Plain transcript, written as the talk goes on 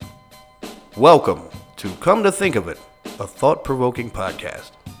Welcome to Come to Think of It, a thought-provoking podcast.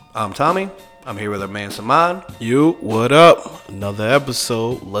 I'm Tommy. I'm here with our man Saman. Yo, what up? Another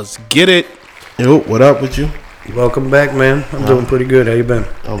episode. Let's get it. Yo, what up with you? Welcome back, man. I'm doing pretty good. How you been?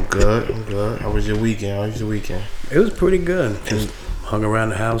 I'm good. How was your weekend? It was pretty good. Just hung around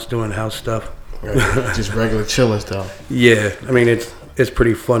the house doing house stuff. Right. Just regular chilling stuff. Yeah, I mean it's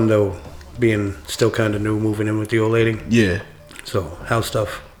pretty fun though, being still kind of new, moving in with the old lady. Yeah. So house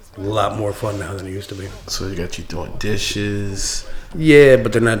stuff a lot more fun now than it used to be. So you got you doing dishes. Yeah,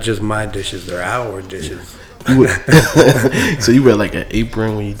 but they're not just my dishes; they're our dishes. So you wear like an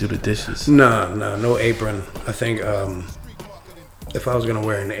apron when you do the dishes? No apron. I think if I was gonna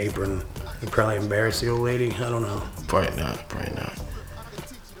wear an apron, it'd probably embarrass the old lady. I don't know. Probably not.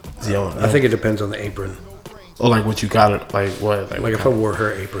 I think it depends on the apron. Oh, like what you got it? Like what? Like if I wore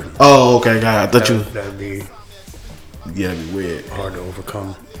her apron. Oh, okay, got it. I thought that'd be it'd be weird. Hard to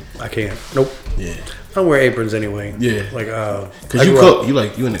overcome. I can't. Nope. Yeah. I don't wear aprons anyway. Yeah. Like cause you cook. You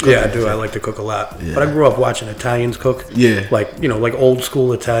in the cooking. Yeah, I do. I like to cook a lot. Yeah. But I grew up watching Italians cook. Yeah. Like like old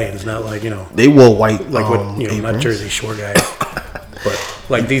school Italians, not like They wore white. Like what aprons. not Jersey Shore guys. But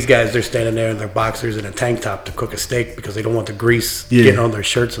like these guys, they're standing there in their boxers and a tank top to cook a steak because they don't want the grease getting on their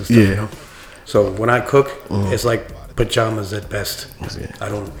shirts and stuff. Yeah. So when I cook, it's like pajamas at best. Yeah. I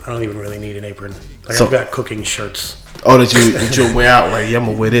don't even really need an apron. Like So- I've got cooking shirts. Oh, that you wear out. Like, yeah, I'm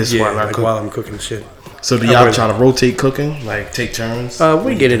gonna wear this Yeah, while I like cook. while I'm cooking shit. So do y'all try to rotate cooking? Like take turns?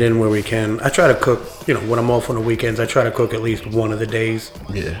 We get it in where we can. I try to cook, when I'm off on the weekends, I try to cook at least one of the days.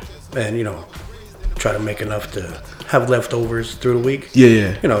 Yeah. And, try to make enough to have leftovers through the week.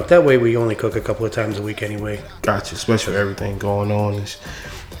 Yeah. That way we only cook a couple of times a week anyway. Gotcha. Especially with everything going on.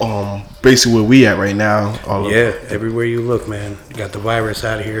 Basically where we at right now. Everywhere you look, man. You got the virus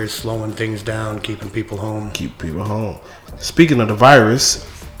out here, slowing things down, keeping people home. Keep people home. Speaking of the virus,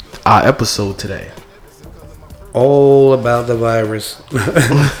 our episode today. All about the virus.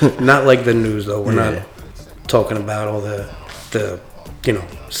 Not like the news, though. We're not talking about all the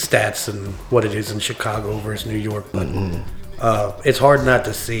stats and what it is in Chicago versus New York. But it's hard not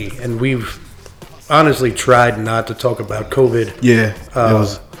to see. And we've honestly tried not to talk about COVID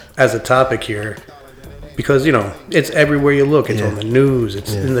as a topic here. Because, it's everywhere you look. It's on the news.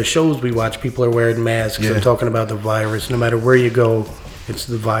 It's in the shows we watch. People are wearing masks and talking about the virus. No matter where you go, it's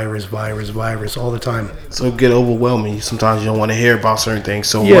the virus all the time. So it get overwhelming. Sometimes you don't want to hear about certain things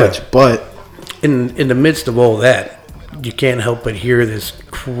so much. But in the midst of all that, you can't help but hear this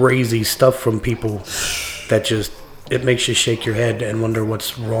crazy stuff from people that it makes you shake your head and wonder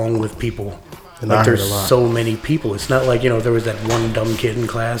what's wrong with people. And like there's so many people. It's not like, there was that one dumb kid in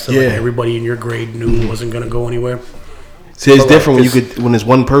class that like everybody in your grade knew wasn't going to go anywhere. See, it's different when it's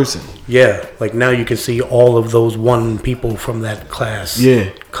one person. Yeah, like now you can see all of those one people from that class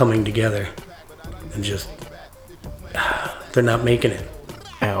coming together and just they're not making it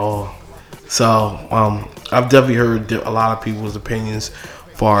at all. So I've definitely heard a lot of people's opinions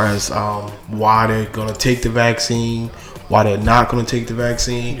as far as why they're going to take the vaccine, why they're not going to take the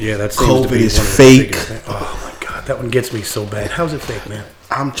vaccine. Yeah, that COVID is fake. Oh my God, that one gets me so bad. How's it fake, man?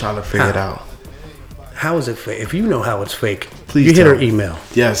 I'm trying to figure it out. How is it fake? If you know how it's fake, please you hit our email.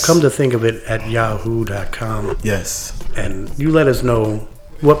 Yes. Come to think of it at yahoo.com. Yes. And you let us know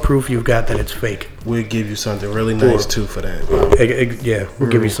what proof you've got that it's fake. We'll give you something really nice too for that. We'll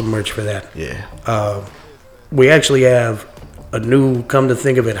give you some merch for that. Yeah. We actually have a new Come to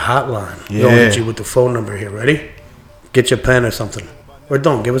Think of It hotline. Yeah. Going at you with the phone number here. Ready? Get your pen or something. Or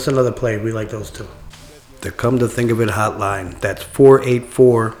don't. Give us another play. We like those too. The Come to Think of It hotline. That's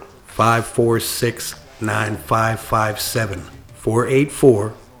 484-546-9557.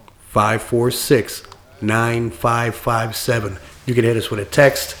 484-546-9557. You can hit us with a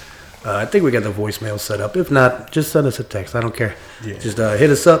text. I think we got the voicemail set up. If not, just send us a text. I don't care. Yeah. Just hit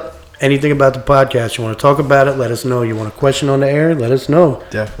us up. Anything about the podcast, you want to talk about it, let us know. You want a question on the air, let us know.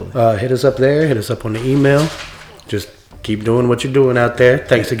 Definitely. Hit us up there. Hit us up on the email. Just keep doing what you're doing out there.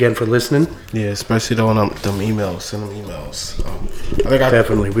 Thanks again for listening. Yeah, especially on them emails. Send them emails.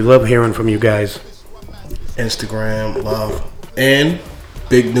 Definitely. We love hearing from you guys. Instagram, love. And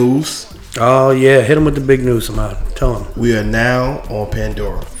big news. Oh, yeah. Hit them with the big news, Samad. Tell them. We are now on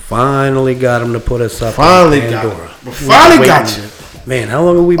Pandora. Finally got them to put us up on Pandora. Finally got you. Man, how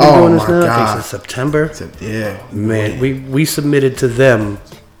long have we been doing this now? I think since September. Yeah. Man, we submitted to them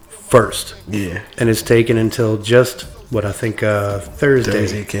first. Yeah. And it's taken until just,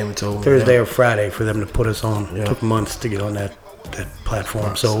 Thursday came and told me. Thursday or Friday for them to put us on. It took months to get on that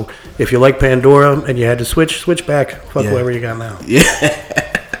platform. So if you like Pandora and you had to switch back. Fuck whoever you got now. Yeah.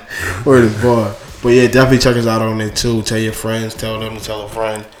 Word is boy. But yeah, definitely check us out on there too. Tell your friends, tell them to tell a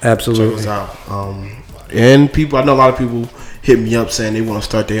friend. Absolutely. Check us out. And people, I know a lot of people hit me up saying they want to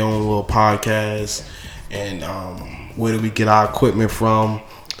start their own little podcast. And where do we get our equipment from?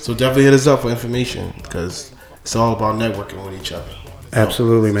 So definitely hit us up for information because it's all about networking with each other.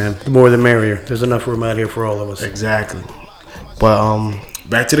 Absolutely, man. The more the merrier. There's enough room out here for all of us. Exactly. But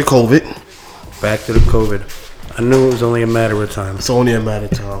back to the COVID. Back to the COVID. I knew it was only a matter of time. It's only a matter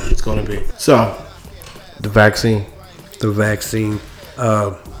of time. It's going to be. So, the vaccine. The vaccine.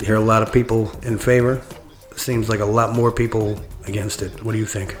 You hear a lot of people in favor. Seems like a lot more people against it. What do you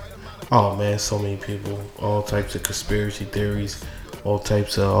think? Oh, man, so many people. All types of conspiracy theories. All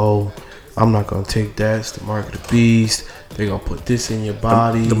types of, I'm not going to take that. It's the mark of the beast. They're going to put this in your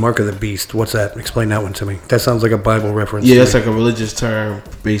body. The mark of the beast. What's that? Explain that one to me. That sounds like a Bible reference. Yeah, it's like a religious term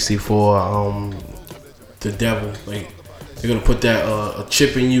basically for the devil. Like, they're going to put that a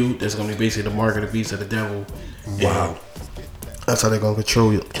chip in you that's going to be basically the mark of the beast of the devil. Wow. That's how they're going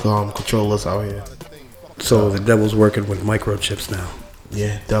to control us out here. So the devil's working with microchips now.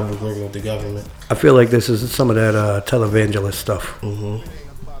 Yeah, devil's working with the government. I feel like this is some of that televangelist stuff. Mm-hmm.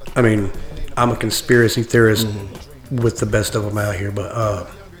 I mean, I'm a conspiracy theorist with the best of them out here, but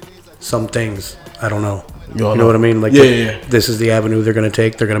some things, I don't know. You know what I mean? Like, yeah. This is the avenue they're going to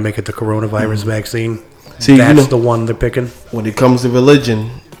take. They're going to make it the coronavirus vaccine. See, that's the one they're picking. When it comes to religion,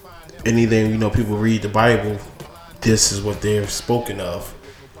 anything, people read the Bible, this is what they're spoken of.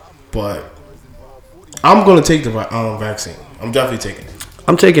 But I'm going to take the vaccine. I'm definitely taking it.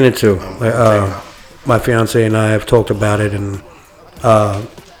 I'm taking it too. My fiance and I have talked about it, and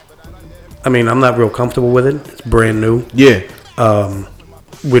I mean, I'm not real comfortable with it. It's brand new. Yeah.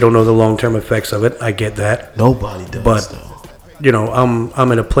 We don't know the long-term effects of it. I get that. Nobody does, but, though.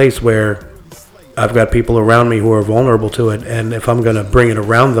 I'm in a place where I've got people around me who are vulnerable to it, and if I'm going to bring it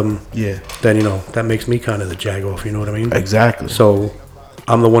around them, then, that makes me kind of the jag-off, you know what I mean? Exactly. So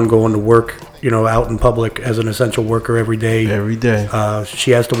I'm the one going to work, out in public as an essential worker every day. Every day.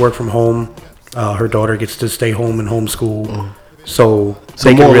 She has to work from home. Her daughter gets to stay home and homeschool. So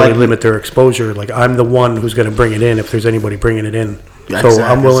they can really limit their exposure. Like, I'm the one who's going to bring it in if there's anybody bringing it in. So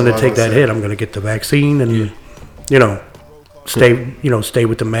I'm willing to take that hit. I'm going to get the vaccine and, stay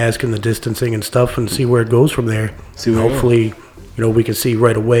with the mask and the distancing and stuff and see where it goes from there. Hopefully, we can see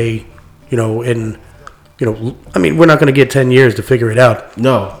right away, I mean, we're not going to get 10 years to figure it out.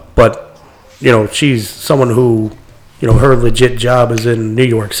 No. But, she's someone who, her legit job is in New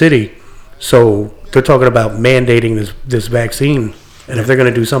York City. So they're talking about mandating this vaccine. And if they're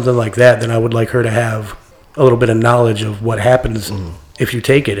going to do something like that, then I would like her to have a little bit of knowledge of what happens if you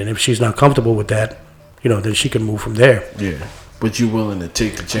take it. And if she's not comfortable with that, then she can move from there. Yeah. But you're willing to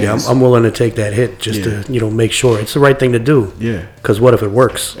take the chance? Yeah, I'm willing to take that hit just to, make sure it's the right thing to do. Yeah. Because what if it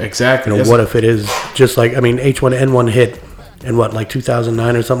works? Exactly. What if it is just like, H1N1 hit in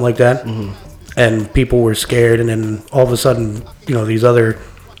 2009 or something like that? Mm-hmm. And people were scared, and then all of a sudden, these other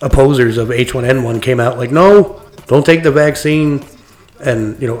opposers of H1N1 came out like, no, don't take the vaccine.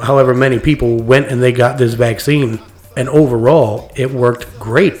 And, however many people went and they got this vaccine. And overall, it worked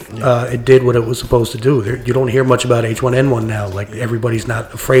great. It did what it was supposed to do. You don't hear much about H1N1 now. Like, everybody's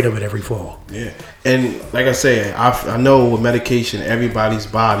not afraid of it every fall. Yeah. And like I said, I know with medication, everybody's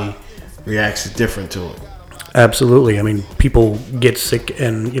body reacts different to it. Absolutely. I mean, people get sick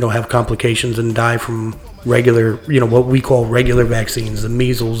and, have complications and die from regular, what we call regular vaccines, the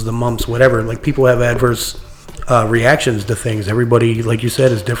measles, the mumps, whatever. Like, people have adverse reactions to things. Everybody, like you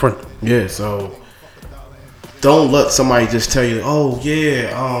said, is different. Yeah, so don't let somebody just tell you, oh,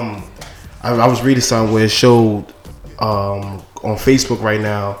 yeah, I was reading something where it showed on Facebook right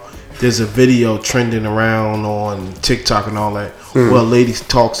now, there's a video trending around on TikTok and all that, where a lady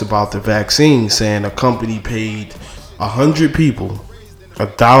talks about the vaccine, saying a company paid 100 people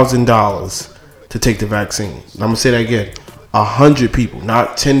 $1,000 to take the vaccine. And I'm going to say that again. 100 people,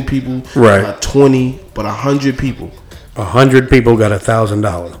 not 10 people, right? Not 20, but 100 people. 100 people got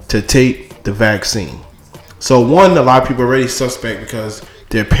 $1,000 to take the vaccine. So one, a lot of people are already suspect because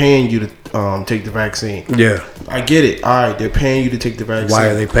they're paying you to take the vaccine. Yeah, I get it. All right, they're paying you to take the vaccine. Why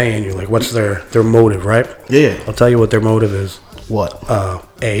are they paying you? Like, what's their motive, right? Yeah, I'll tell you what their motive is. What?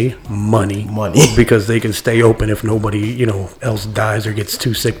 Money. Because they can stay open if nobody, else dies or gets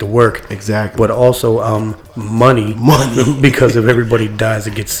too sick to work. Exactly. But also, money. Because if everybody dies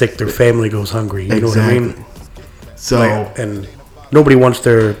and gets sick, their family goes hungry. You know what I mean? So, and nobody wants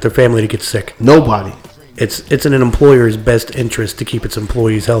their family to get sick. Nobody. It's in an employer's best interest to keep its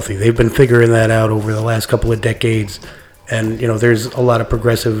employees healthy. They've been figuring that out over the last couple of decades. And, there's a lot of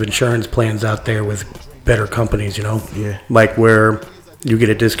progressive insurance plans out there with better companies, Yeah. Like where, You get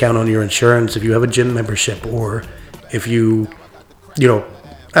a discount on your insurance if you have a gym membership, or if you know,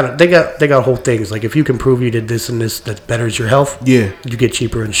 I don't. They got whole things like if you can prove you did this and this that betters your health. Yeah, you get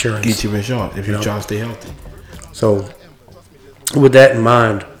cheaper insurance. Get cheaper insurance if you're trying to stay healthy. So, with that in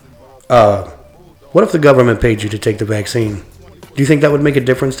mind, what if the government paid you to take the vaccine? Do you think that would make a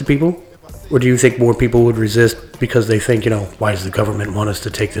difference to people? Or do you think more people would resist because they think, why does the government want us to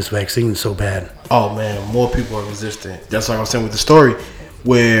take this vaccine so bad? Oh, man, more people are resistant. That's like I was saying with the story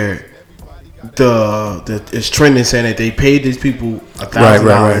where it's trending saying that they paid these people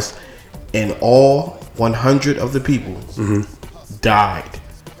 $1,000 and all 100 of the people died.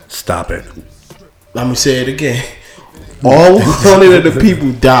 Stop it. Let me say it again. All 100 of the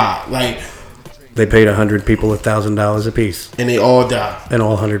people died. Like, they paid 100 people $1,000 a piece. And they all died. And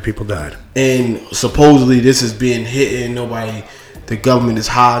all 100 people died. And supposedly this is being hidden. The government is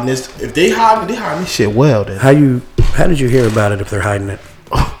hiding this. If they hiding this shit well then. How did you hear about it if they're hiding it?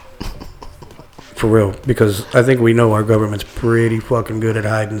 For real. Because I think we know our government's pretty fucking good at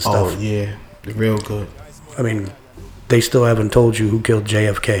hiding stuff. Oh, yeah. They're real good. I mean, they still haven't told you who killed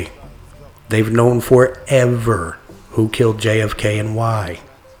JFK. They've known forever who killed JFK and why.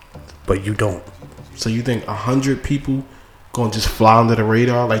 But you don't. So you think 100 people gonna just fly under the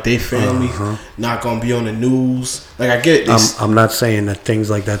radar? Like they families not gonna be on the news? Like I get it. I'm not saying that things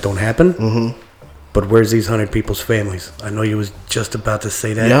like that don't happen. But where's these 100 people's families? I know you was just about to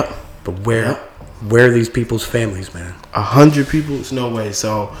say that. Yep. But where are these people's families, man? 100 people? It's no way.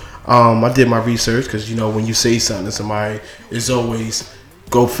 So I did my research because when you say something to somebody, it's always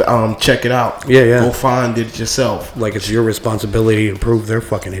go check it out. Yeah. Go find it yourself. Like it's your responsibility to prove they're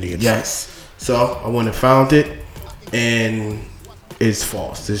fucking idiots. Yes. So I went and found it, and it's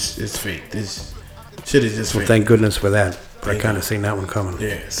false. It's fake. This shit is just fake. Thank goodness for that. I kind of seen that one coming.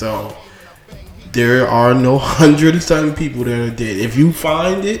 Yeah. So there are no 100 people that are dead. If you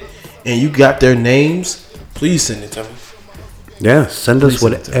find it and you got their names, please send it to me. Yeah, send us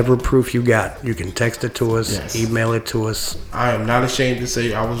whatever proof you got. You can text it to us, email it to us. I am not ashamed to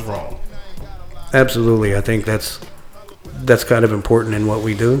say I was wrong. Absolutely. I think that's kind of important in what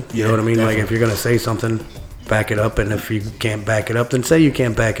we do. You know what I mean? Definitely. Like if you're going to say something, back it up. And if you can't back it up, then say you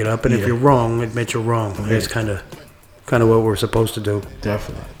can't back it up. And if you're wrong, admit you're wrong. It's kind of what we're supposed to do.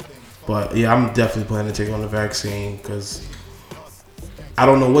 Definitely. But yeah, I'm definitely planning to take on the vaccine because I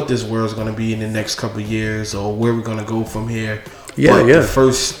don't know what this world's going to be in the next couple of years or where we're going to go from here. But the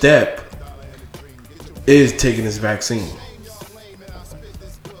first step is taking this vaccine.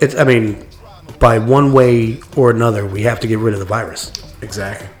 By one way or another, we have to get rid of the virus.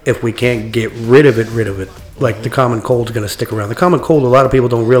 Exactly. If we can't get rid of it, like the common cold is going to stick around. The common cold, a lot of people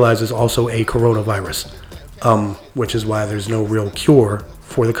don't realize, is also a coronavirus, which is why there's no real cure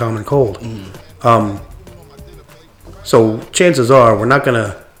for the common cold. So chances are we're not going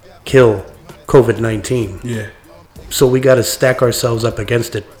to kill COVID-19. Yeah. So we got to stack ourselves up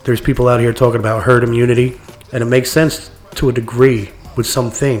against it. There's people out here talking about herd immunity, and it makes sense to a degree with some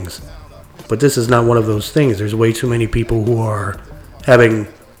things. But this is not one of those things. There's way too many people who are having,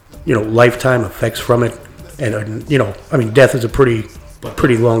 lifetime effects from it. And, death is a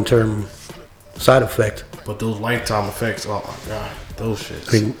pretty long-term side effect. But those lifetime effects, oh my God, those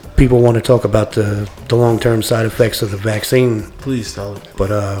shits. People want to talk about the long-term side effects of the vaccine. Please tell it. But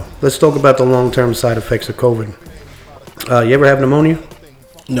let's talk about the long-term side effects of COVID. You ever have pneumonia?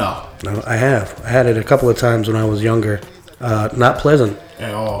 No. No, I have. I had it a couple of times when I was younger. Not pleasant.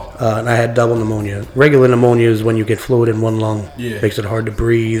 At all. And I had double pneumonia. Regular pneumonia is when you get fluid in one lung. Yeah. Makes it hard to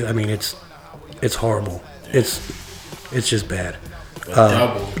breathe. It's horrible. It's just bad.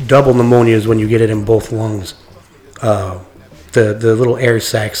 Double pneumonia is when you get it in both lungs. The little air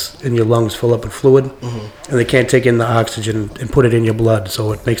sacs in your lungs fill up with fluid, and they can't take in the oxygen and put it in your blood,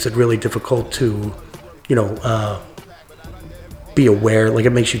 so it makes it really difficult to, be aware. Like,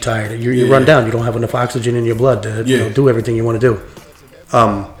 it makes you tired. You run down. You don't have enough oxygen in your blood to do everything you want to do.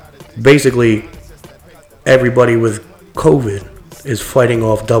 Basically, everybody with COVID is fighting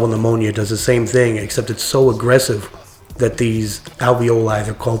off double pneumonia, does the same thing, except it's so aggressive that these alveoli,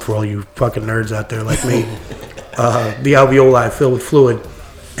 they're called for all you fucking nerds out there like me, the alveoli fill with fluid,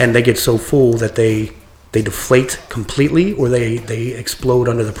 and they get so full that they deflate completely, or they explode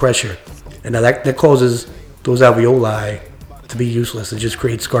under the pressure. And now that causes those alveoli to be useless. It just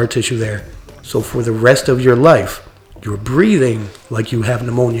creates scar tissue there. So for the rest of your life, you're breathing like you have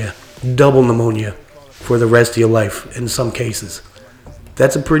pneumonia, double pneumonia, for the rest of your life in some cases.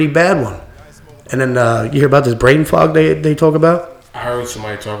 That's a pretty bad one. And then you hear about this brain fog they talk about? I heard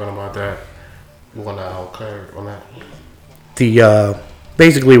somebody talking about that. You want to okay on that?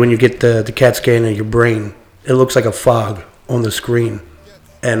 Basically when you get the CAT scan of your brain, it looks like a fog on the screen.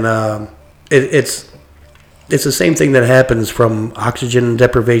 and it's the same thing that happens from oxygen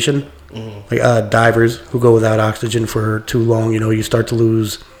deprivation. Like divers who go without oxygen for too long, you start to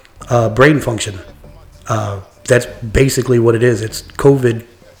lose brain function. That's basically what it is. It's COVID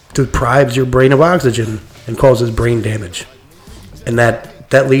deprives your brain of oxygen and causes brain damage, and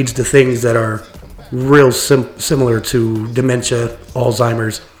that leads to things that are real similar to dementia,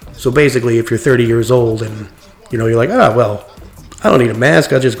 Alzheimer's. So basically, if you're 30 years old and you're like, well, I don't need a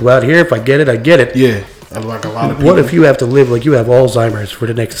mask. I'll just go out here. If I get it, I get it. Yeah, like a lot of people. What if you have to live like you have Alzheimer's for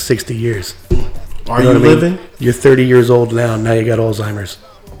the next 60 years? Are you living? You're 30 years old now. Now you got Alzheimer's.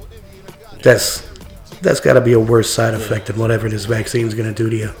 That's got to be a worse side effect than whatever this vaccine's going to do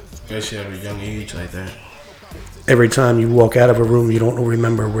to you. Especially at a young age like that. Every time you walk out of a room, you don't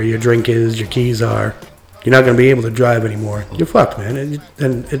remember where your drink is, your keys are. You're not going to be able to drive anymore. You're fucked, man.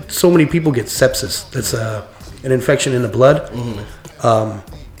 And so many people get sepsis. That's an infection in the blood.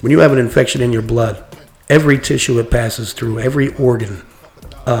 When you have an infection in your blood, every tissue it passes through, every organ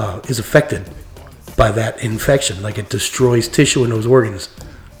is affected by that infection. Like it destroys tissue in those organs.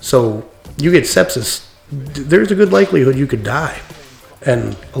 So you get sepsis, there's a good likelihood you could die.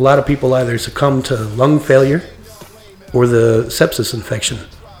 And a lot of people either succumb to lung failure or the sepsis infection.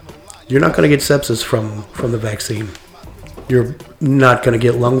 You're not going to get sepsis from the vaccine. You're not going to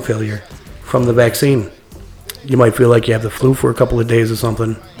get lung failure from the vaccine. You might feel like you have the flu for a couple of days or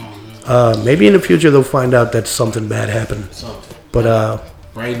something. Maybe in the future they'll find out that something bad happened. But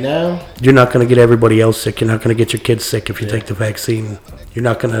right now, you're not going to get everybody else sick. You're not going to get your kids sick if you take the vaccine. You're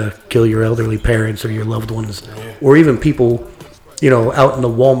not going to kill your elderly parents or your loved ones, or even people, out in the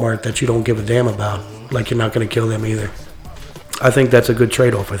Walmart that you don't give a damn about. Like you're not going to kill them either. I think that's a good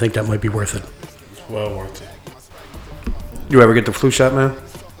trade-off. I think that might be worth it. It's well worth it. You ever get the flu shot, man?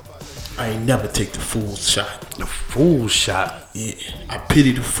 I ain't never take the fool shot. The fool shot? Yeah, I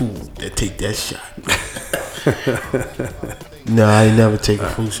pity the fool that take that shot. No, I ain't never take a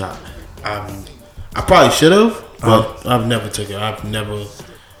flu shot. I probably should have, but I've never taken it. I've never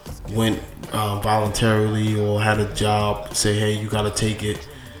went voluntarily or had a job say, hey, you got to take it.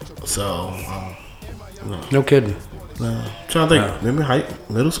 So, no kidding. I'm trying to think. Remember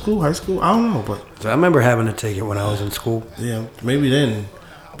middle school, high school? I don't know, but I remember having to take it when I was in school. Yeah, maybe then.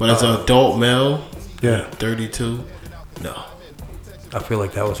 But as an adult male, 32, no. I feel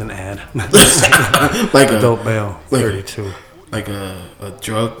like that was an ad. Like adult male, 32. Like a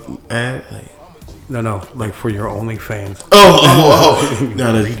drug ad? No, like for your OnlyFans. Oh.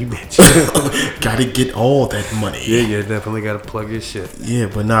 No, bitch. Gotta get all that money. Yeah, you definitely gotta plug your shit. Yeah,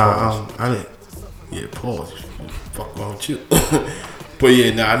 but I didn't. Yeah, pause. Fuck wrong with you. But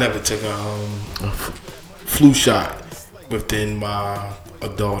yeah, I never took a flu shot within my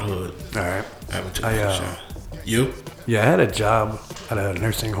adulthood. All right. I haven't took a flu shot. You? Yeah, I had a job at a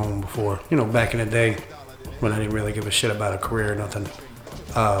nursing home before. Back in the day when I didn't really give a shit about a career or nothing.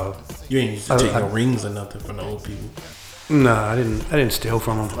 You ain't used to take no rings or nothing from the old people. Nah, I didn't steal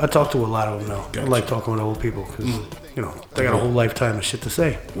from them. I talked to a lot of them though. Gotcha. I like talking with old people because they got a whole lifetime of shit to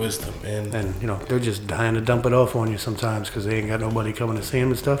say. Wisdom, man. And they're just dying to dump it off on you sometimes because they ain't got nobody coming to see them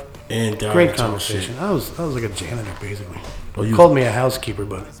and stuff. And great conversation. I was like a janitor basically. You called me a housekeeper,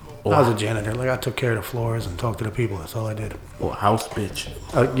 but I was a janitor. Like I took care of the floors and talked to the people. That's all I did. Or house bitch.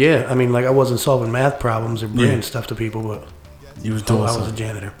 Yeah, I mean, like I wasn't solving math problems or bringing stuff to people, but you was doing I was a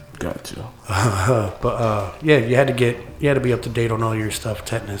janitor. Got you. But yeah, you had to be up to date on all your stuff,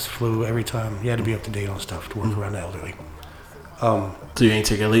 tetanus, flu, every time. You had to be up to date on stuff to work around the elderly. So you ain't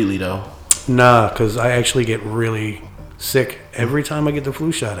taking it lately though? Nah, because I actually get really sick every time I get the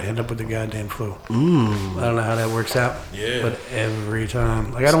flu shot. I end up with the goddamn flu. I don't know how that works out. Yeah. But every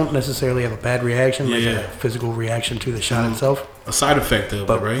time, like I don't necessarily have a bad reaction, like a physical reaction to the shot itself. A side effect of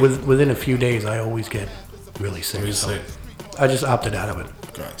it, right? Within a few days, I always get really sick. I just opted out of it.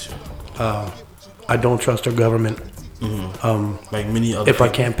 Gotcha. I don't trust our government. Like many other If people. I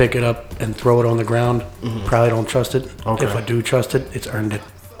can't pick it up and throw it on the ground, probably don't trust it. Okay. If I do trust it, it's earned it.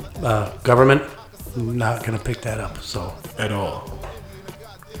 Government, not going to pick that up. So at all.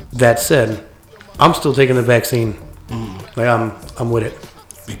 That said, I'm still taking the vaccine. Like I'm with it.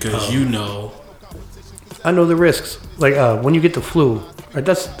 Because I know the risks. Like when you get the flu, right,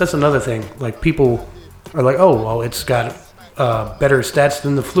 that's another thing. Like people are like, oh, well, it's got better stats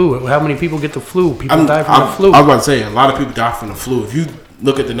than the flu. How many people get the flu? People die from the flu. I was about to say, a lot of people die from the flu. If you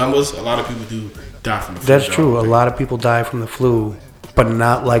look at the numbers, a lot of people do die from the flu. That's true. A lot of people die from the flu, but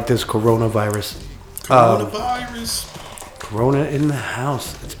not like this coronavirus. Corona in the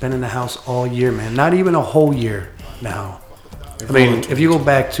house. It's been in the house all year, man. Not even a whole year now. I mean, if you go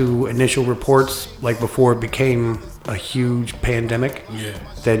back to initial reports, like before it became a huge pandemic,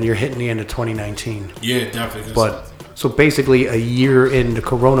 then you're hitting the end of 2019. Yeah, definitely. But so basically a year into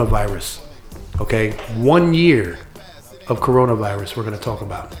coronavirus, okay? 1 year of coronavirus we're going to talk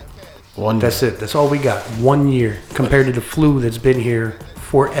about. That's it. That's all we got. 1 year compared to the flu that's been here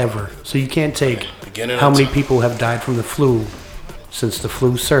forever. So you can't take how many people have died from the flu since the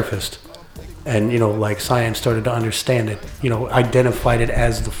flu surfaced. And, like science started to understand it, identified it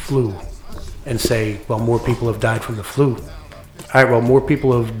as the flu and say, well, more people have died from the flu. All right, well, more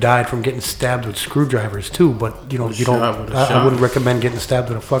people have died from getting stabbed with screwdrivers too, but I wouldn't recommend getting stabbed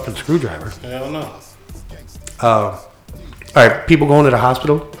with a fucking screwdriver. Hell no. All right, people going to the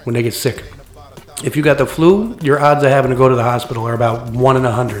hospital when they get sick. If you got the flu, your odds of having to go to the hospital are about 1 in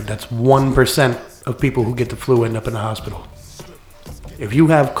 100. That's 1% of people who get the flu end up in the hospital. If you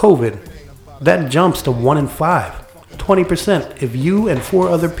have COVID, that jumps to 1 in 5. 20%. If you and 4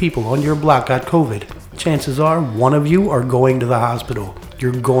 other people on your block got COVID, chances are one of you are going to the hospital.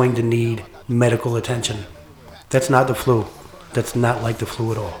 You're going to need medical attention. That's not the flu. That's not like the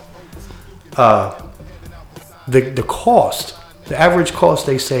flu at all. The cost, the average cost,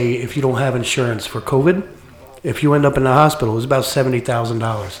 they say, if you don't have insurance for COVID, if you end up in the hospital, is about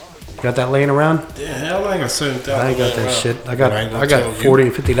 $70,000. Got that laying around? Yeah, hell, I ain't got $70,000. I ain't got that shit. I got $40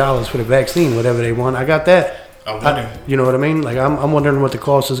 or $50 for the vaccine, whatever they want. I got that. You know what I mean? Like I'm wondering what the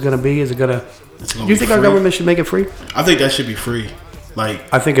cost is going to be. Is it going to? You think our government should make it free? I think that should be free.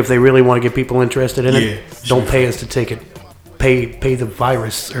 I think if they really want to get people interested in it, don't pay us to take it. Pay the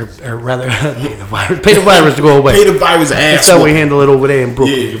virus, or rather, pay the virus to go away. Pay the virus, asshole. That's how we handle it over there in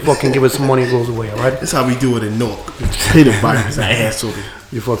Brooklyn. You fucking give us some money, it goes away. All right. That's how we do it in Newark. Pay the virus, asshole.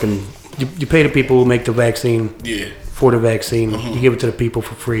 You pay the people who make the vaccine. For the vaccine, you give it to the people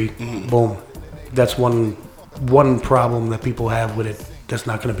for free. Boom. That's one problem that people have with it. That's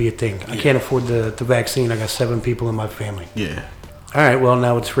not going to be a thing. I can't afford the vaccine. I got 7 people in my family. All right. Well,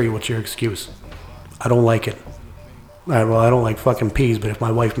 now it's free. What's your excuse? I don't like it. All right, well, I don't like fucking peas, but if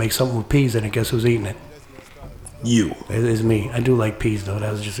my wife makes something with peas in it, guess who's eating it? You. It is me. I do like peas, though.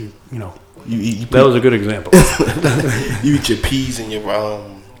 That was just, You eat that was a good example. You eat your peas and your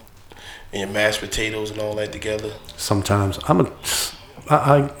mashed potatoes and all that together? Sometimes.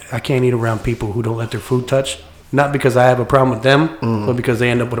 I can't eat around people who don't let their food touch. Not because I have a problem with them, but because they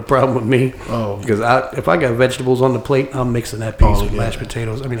end up with a problem with me. Oh. Because if I got vegetables on the plate, I'm mixing that piece with mashed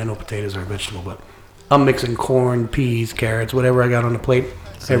potatoes. I mean, I know potatoes are a vegetable, but I'm mixing corn, peas, carrots, whatever I got on the plate.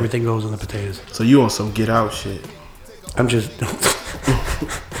 Everything goes in the potatoes. So you on some get out shit? I'm just...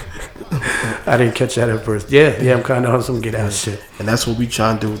 I didn't catch that at first. Yeah, I'm kind of on some get out shit. And that's what we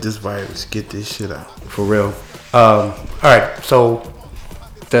trying to do with this virus. Get this shit out. For real. All right, so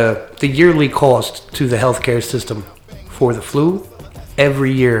the yearly cost to the healthcare system for the flu,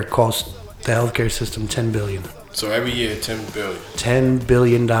 every year costs the healthcare system $10 billion. So every year, $10 billion. $10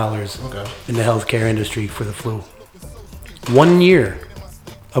 billion in the healthcare industry for the flu. 1 year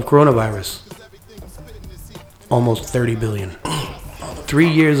of coronavirus, almost $30 billion. 3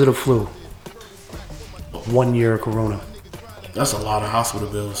 years of the flu, 1 year of corona. That's a lot of hospital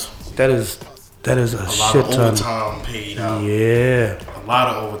bills. That is a shit ton. A lot of overtime paid out. Yeah. A lot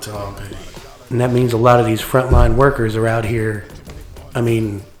of overtime paid. And that means a lot of these frontline workers are out here,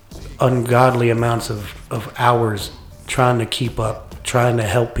 ungodly amounts of hours trying to keep up, trying to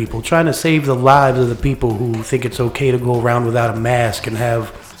help people, trying to save the lives of the people who think it's okay to go around without a mask and have,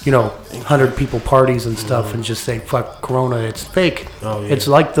 100 people parties and stuff and just say, fuck Corona, it's fake. Oh, yeah. It's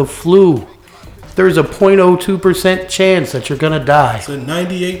like the flu. There's a 0.02% chance that you're going to die. It's a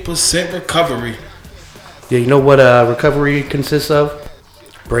 98% recovery. Yeah, you know what recovery consists of?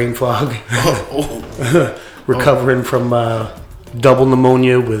 Brain fog. Recovering from double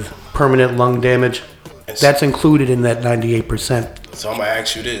pneumonia with permanent lung damage. That's included in that 98%. So I'm going to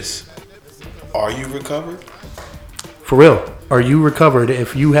ask you this. Are you recovered? For real. Are you recovered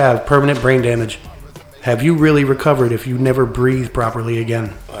if you have permanent brain damage? Have you really recovered if you never breathe properly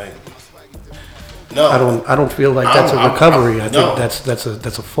again? No. I don't feel like that's a recovery. I think that's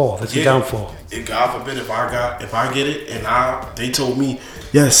a fall. That's a downfall. God forbid if I get it and they told me,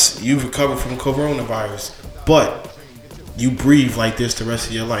 yes, you've recovered from coronavirus, but you breathe like this the rest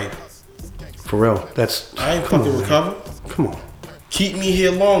of your life. For real. I ain't fucking recover. Come on. Keep me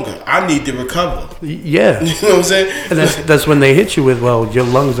here longer. I need to recover. Yeah. You know what I'm saying? And that's when they hit you with, well, your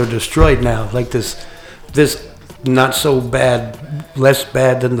lungs are destroyed now. Like this not so bad, less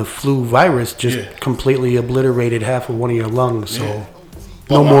bad than the flu virus just completely obliterated half of one of your lungs. So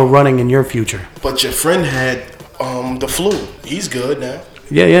no more running in your future. But your friend had the flu. He's good now.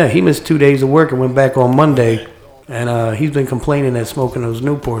 Yeah. He missed 2 days of work and went back on Monday. And he's been complaining that smoking those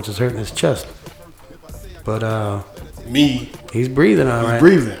Newports is hurting his chest. But Me. He's breathing all right.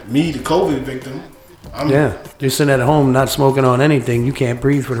 Breathing. Me, the COVID victim. You're sitting at home not smoking on anything. You can't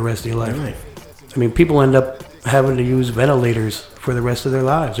breathe for the rest of your life. Right. I mean, people end up having to use ventilators for the rest of their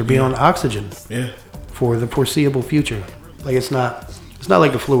lives or be on oxygen for the foreseeable future. Like it's not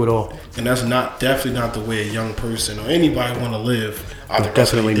like the flu at all. And that's definitely not the way a young person or anybody want to live.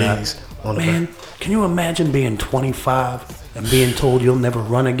 Definitely not. Man, can you imagine being 25 and being told you'll never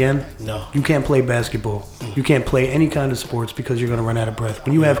run again? No. You can't play basketball. You can't play any kind of sports because you're going to run out of breath.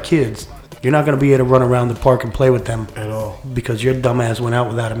 When you have kids, you're not going to be able to run around the park and play with them at all because your dumbass went out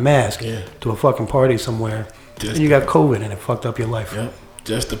without a mask to a fucking party somewhere and you got COVID and it fucked up your life. Yep.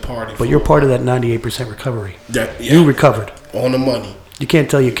 Just the party. But you're part of that 98% recovery. You recovered. On the money. You can't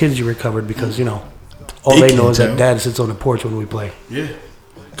tell your kids you recovered because, all they know is that dad sits on the porch when we play. Yeah.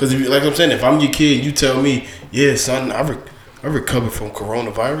 Because, like I'm saying, if I'm your kid, you tell me, yeah, son, I recovered from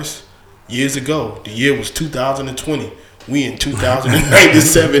coronavirus years ago. The year was 2020. We in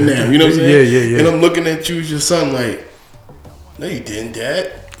 2097 now. You know what I'm saying? Yeah. And I'm looking at you as your son like, no, you didn't,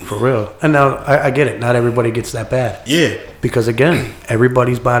 Dad. For real. And now, I get it. Not everybody gets that bad. Yeah. Because, again,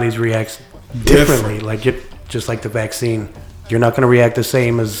 everybody's bodies reacts differently. Just like the vaccine. You're not going to react the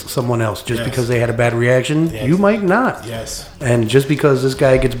same as someone else. Just because they had a bad reaction, you might not. Yes. And just because this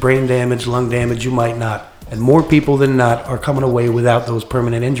guy gets brain damage, lung damage, you might not. And more people than not are coming away without those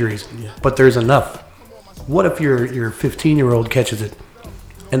permanent injuries. Yeah. But there's enough. What if your 15-year-old catches it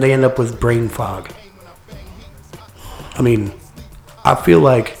and they end up with brain fog? I mean, I feel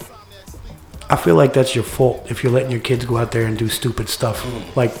like that's your fault if you're letting your kids go out there and do stupid stuff.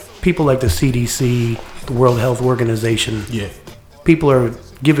 Like people like the CDC, the World Health Organization. Yeah. People are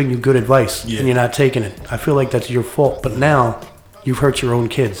giving you good advice and you're not taking it. I feel like that's your fault. But now you've hurt your own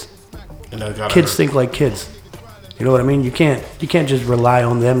kids. Kids think like kids. You know what I mean? You can't just rely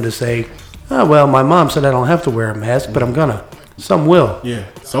on them to say, oh, well, my mom said I don't have to wear a mask, but I'm gonna. Some will. Yeah.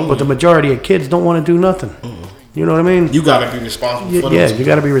 But the majority of kids don't want to do nothing. You know what I mean? You gotta be responsible for them. Yeah, you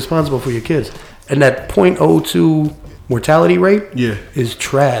gotta be responsible for your kids. And that 0.02 mortality rate is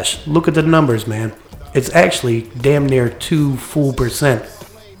trash. Look at the numbers, man. It's actually damn near 2%,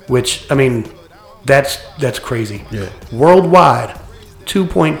 which, I mean, that's crazy. Yeah. Worldwide,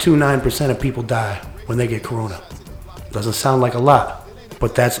 2.29% of people die when they get corona. Doesn't sound like a lot,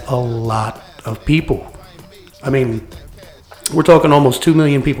 but that's a lot of people. I mean, we're talking almost 2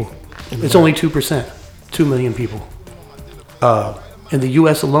 million people. It's only 2%. 2 million people. In the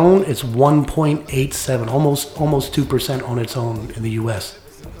U.S. alone, it's 1.87, almost 2% on its own in the U.S.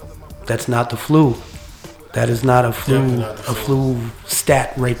 That's not the flu. That is not a flu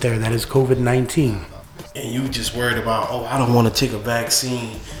stat right there. That is COVID-19. And you just worried about, I don't want to take a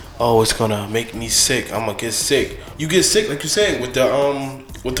vaccine. Oh, it's gonna make me sick. I'm gonna get sick. You get sick, like you said, with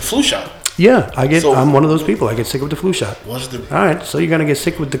the flu shot. Yeah, I'm one of those people. I get sick with the flu shot. All right, so you're gonna get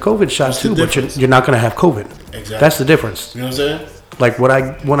sick with the COVID shot too, but you're not gonna have COVID. Exactly. That's the difference. You know what I'm saying? Like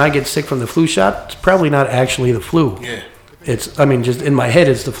when I get sick from the flu shot, it's probably not actually the flu. Yeah. Just in my head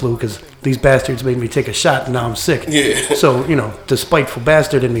it's the flu because these bastards made me take a shot and now I'm sick. Yeah. So, the spiteful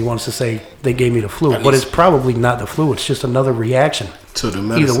bastard in me wants to say they gave me the flu. But it's probably not the flu. It's just another reaction. To the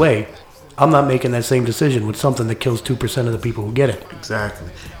medicine. Either way, I'm not making that same decision with something that kills 2% of the people who get it. Exactly.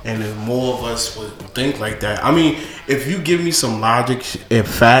 And if more of us would think like that. I mean, if you give me some logic and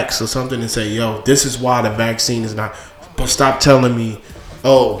facts or something and say, yo, this is why the vaccine is not. But stop telling me,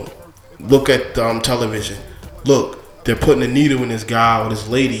 look at television. Look. They're putting a needle in this guy or this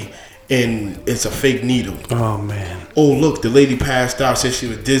lady, and it's a fake needle. Oh, man. Oh, look, the lady passed out, said she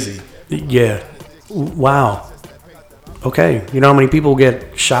was dizzy. Yeah. Wow. Okay. You know how many people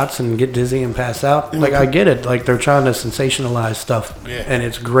get shots and get dizzy and pass out? Like, I get it. Like, they're trying to sensationalize stuff. Yeah. And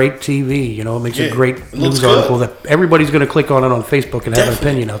it's great TV. It makes a great news article that everybody's going to click on it on Facebook and have an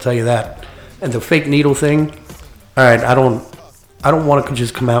opinion, I'll tell you that. And the fake needle thing, all right, I don't want to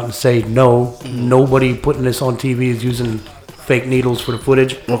just come out and say, no, nobody putting this on TV is using fake needles for the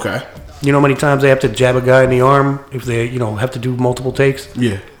footage. Okay. You know how many times they have to jab a guy in the arm if they, have to do multiple takes?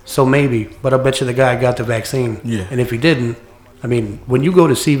 Yeah. So maybe, but I bet you the guy got the vaccine. Yeah. And if he didn't, I mean, when you go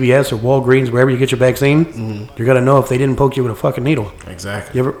to CVS or Walgreens, wherever you get your vaccine, you're going to know if they didn't poke you with a fucking needle.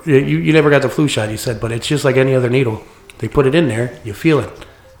 Exactly. You never got the flu shot, you said, but it's just like any other needle. They put it in there, you feel it.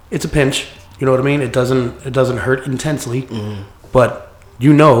 It's a pinch. You know what I mean? It doesn't hurt intensely. But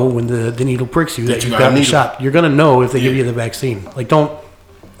when the needle pricks you that you've gotten the shot. You're going to know if they give you the vaccine. Like, don't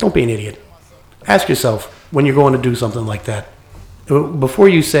be an idiot. Ask yourself when you're going to do something like that. Before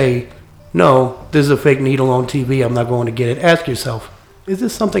you say, no, this is a fake needle on TV, I'm not going to get it. Ask yourself, is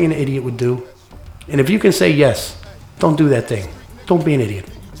this something an idiot would do? And if you can say yes, don't do that thing. Don't be an idiot.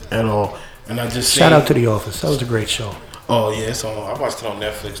 At all. And I just shout out to The Office. That was a great show. Oh yeah, it's on. I watched it on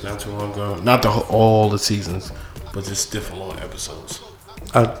Netflix not too long ago. Not all the seasons, but just different long episodes.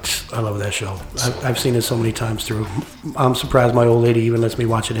 I love that show. I've seen it so many times through. I'm surprised my old lady even lets me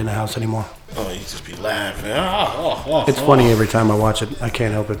watch it in the house anymore. Oh, you just be laughing. It's funny every time I watch it. I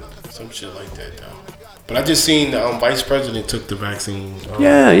can't help it. Some shit like that, though. But I just seen the vice president took the vaccine.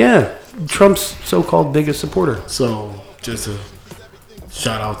 Yeah. Trump's so-called biggest supporter. So, just a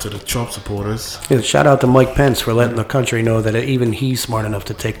shout out to the Trump supporters. Yeah, shout out to Mike Pence for letting the country know that even he's smart enough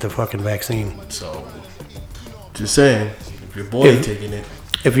to take the fucking vaccine. So, just saying, if your boy taking it.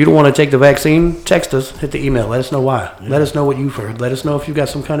 If you don't want to take the vaccine, text us, hit the email. Let us know why. Yeah. Let us know what you've heard. Let us know if you got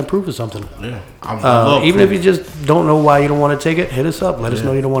some kind of proof of something. Yeah, even if you just don't know why you don't want to take it, hit us up. Let us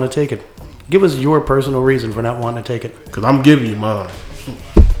know you don't want to take it. Give us your personal reason for not wanting to take it. Because I'm giving you mine.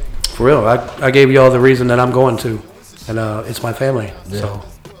 For real. I gave you all the reason that I'm going to. And it's my family. Yeah.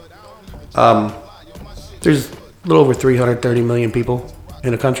 So, there's a little over 330 million people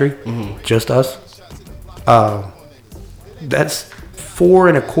in the country. Mm-hmm. Just us. That's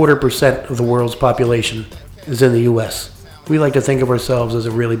 4.25% of the world's population is in the U.S. We like to think of ourselves as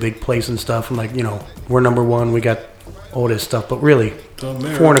a really big place and stuff. And like, we're number one. We got all this stuff. But really,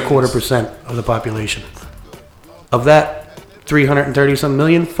 4.25% of the population. Of that 330-some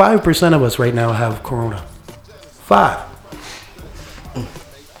million, 5% of us right now have corona. 5.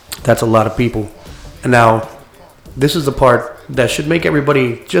 That's a lot of people. And now, this is the part that should make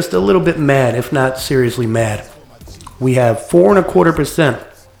everybody just a little bit mad, if not seriously mad. We have 4.25%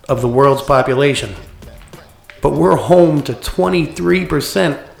 of the world's population, but we're home to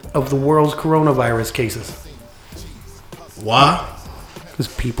 23% of the world's coronavirus cases. Why? Because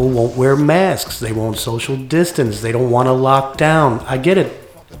people won't wear masks. They won't social distance. They don't want to lock down. I get it.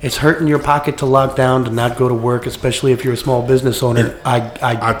 It's hurting your pocket to lock down, to not go to work, especially if you're a small business owner. I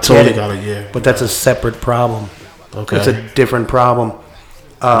totally got it, yeah. But that's a separate problem. Okay. It's a different problem.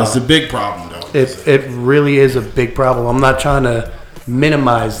 It's a big problem, though. It really is a big problem. I'm not trying to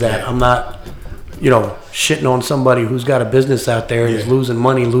minimize that. Yeah. I'm not, shitting on somebody who's got a business out there and is losing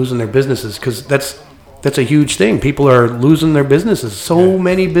money, losing their businesses, because that's a huge thing. People are losing their businesses. So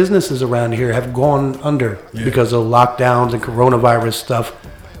many businesses around here have gone under because of lockdowns and coronavirus stuff.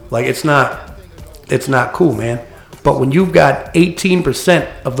 Like, it's not cool, man. But when you've got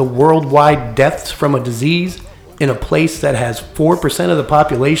 18% of the worldwide deaths from a disease in a place that has 4% of the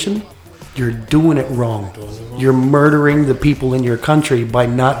population, you're doing it wrong. You're murdering the people in your country by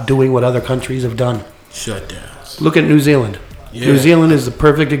not doing what other countries have done. Shutdowns. Look at New Zealand. Yeah. New Zealand is the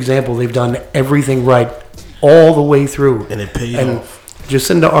perfect example. They've done everything right all the way through. And it paid off.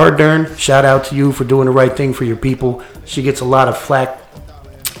 Jacinda Ardern, shout out to you for doing the right thing for your people. She gets a lot of flack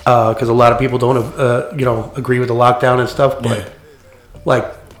because a lot of people don't, agree with the lockdown and stuff.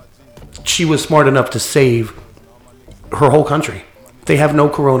 But, she was smart enough to save her whole country. They have no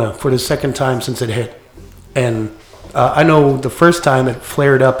corona for the second time since it hit. And I know the first time it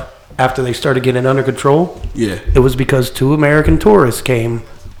flared up after they started getting under control, it was because 2 American tourists came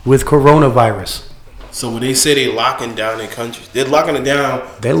with coronavirus. So when they say they're locking down their countries, they're locking it down.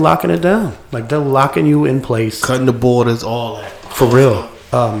 They're locking it down. Like, they're locking you in place. Cutting the borders, all that. For real.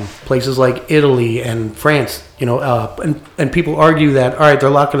 Places like Italy and France, and people argue that, all right, they're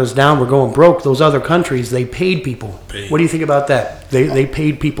locking us down, we're going broke. Those other countries, they paid people. What do you think about that? They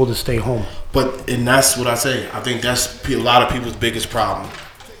paid people to stay home. And that's what I say. I think that's a lot of people's biggest problem.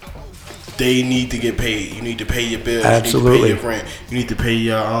 They need to get paid. You need to pay your bills. Absolutely. You need to pay your rent. You need to pay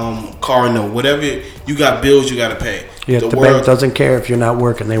your car note. Whatever you got bills, you got to pay. Yeah, the bank doesn't care if you're not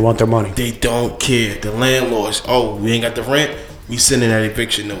working. They want their money. They don't care. The landlords, we ain't got the rent. We sending that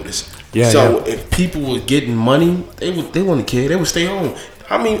eviction notice. If people were getting money, they wouldn't care. They would stay home.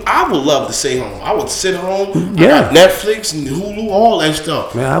 I mean, I would love to stay home. I would sit home. Yeah. I got Netflix and Hulu, all that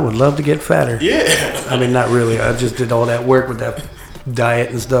stuff. Man, I would love to get fatter. Yeah. I mean, not really. I just did all that work with that diet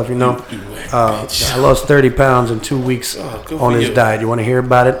and stuff, I lost 30 pounds in 2 weeks on this diet. You want to hear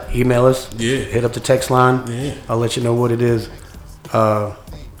about it? Email us. Yeah. Hit up the text line. Yeah. I'll let you know what it is.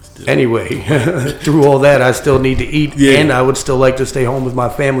 Anyway, through all that, I still need to eat, and I would still like to stay home with my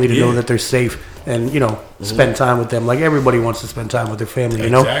family to know that they're safe and, spend time with them. Like, everybody wants to spend time with their family,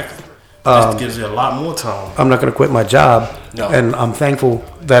 Exactly. That gives you a lot more time. I'm not going to quit my job, and I'm thankful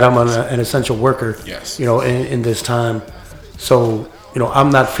that I'm an essential worker, in this time. So,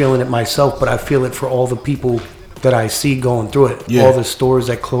 I'm not feeling it myself, but I feel it for all the people that I see going through it. Yeah. All the stores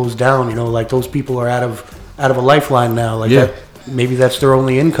that closed down, like those people are out of a lifeline now. Like that, maybe that's their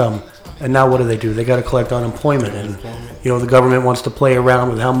only income. And now what do? They got to collect unemployment. And, the government wants to play around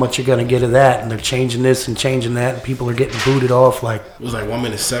with how much you're going to get of that. And they're changing this and changing that. And people are getting booted off. Like, it was like 1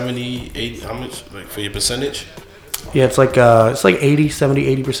 minute 70, 80, how much? Like for your percentage? Yeah, it's like 80,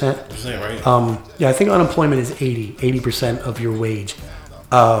 70, 80%. Right? Yeah, I think unemployment is 80% of your wage.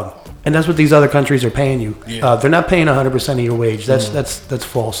 And that's what these other countries are paying you. Yeah. They're not paying 100% of your wage. That's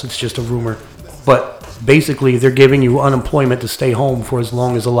false. It's just a rumor. But basically, they're giving you unemployment to stay home for as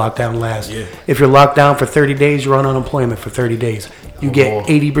long as the lockdown lasts. Yeah. If you're locked down for 30 days, you're on unemployment for 30 days. You get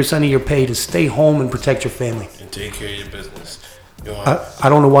 80% of your pay to stay home and protect your family. And take care of your business. I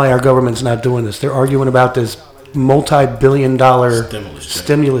don't know why our government's not doing this. They're arguing about this multi-billion-dollar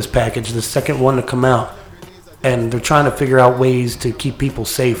stimulus package, the second one to come out. And they're trying to figure out ways to keep people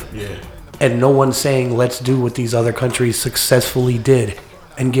safe. Yeah. And no one's saying, let's do what these other countries successfully did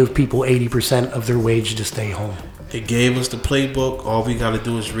and give people 80% of their wage to stay home. They gave us the playbook. All we got to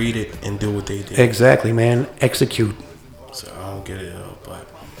do is read it and do what they did. Exactly, man. Execute. So I don't get it, but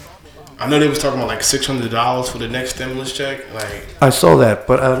I know they was talking about like $600 for the next stimulus check. Like, I saw that,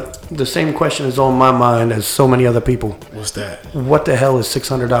 but the same question is on my mind as so many other people. What's that? What the hell is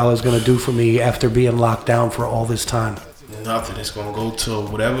 $600 going to do for me after being locked down for all this time? Nothing. It's going to go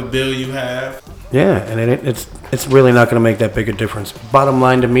to whatever bill you have. Yeah, and it's really not going to make that big a difference. Bottom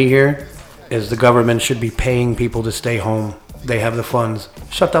line to me here is the government should be paying people to stay home. They have the funds.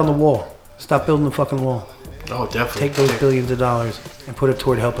 Shut down the wall. Stop building the fucking wall. Oh, definitely. Take those billions of dollars and put it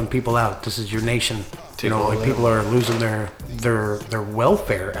toward helping people out. This is your nation. People are losing their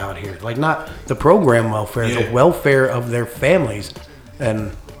welfare out here. Like, not the program welfare, the welfare of their families.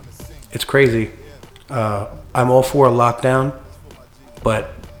 And it's crazy. I'm all for a lockdown,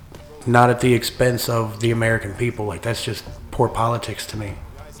 but not at the expense of the American people. Like, that's just poor politics to me.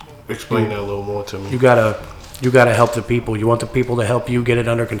 Explain that a little more to me. You gotta help the people. You want the people to help you get it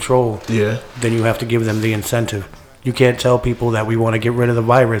under control. Yeah. Then you have to give them the incentive. You can't tell people that we want to get rid of the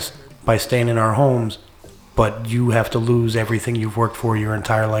virus by staying in our homes, but you have to lose everything you've worked for your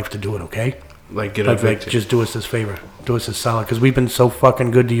entire life to do it, okay? Like, get evicted. Just do us this favor. Do us this solid, because we've been so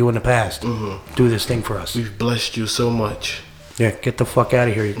fucking good to you in the past. Mm-hmm. Do this thing for us. We've blessed you so much. Yeah, get the fuck out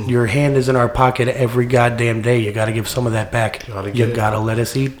of here. Mm-hmm. Your hand is in our pocket every goddamn day. You got to give some of that back. You got to let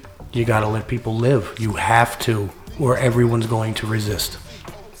us eat. You got to let people live. You have to, or everyone's going to resist.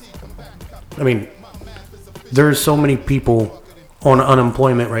 I mean, there's so many people on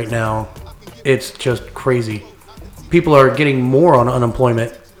unemployment right now. It's just crazy. People are getting more on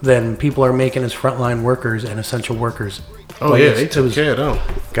unemployment than people are making as frontline workers and essential workers. Oh, like, yeah, they took care of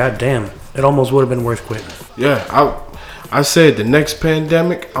them. God damn. It almost would have been worth quitting. Yeah, I said the next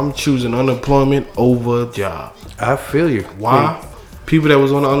pandemic, I'm choosing unemployment over a job. I feel you. Why? People that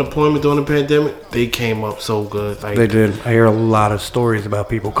was on unemployment during the pandemic, they came up so good. Like, they did. I hear a lot of stories about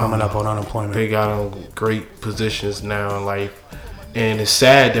people coming up on unemployment. They got on great positions now in life. And it's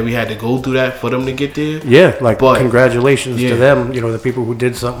sad that we had to go through that for them to get there. Yeah, but congratulations to them. The people who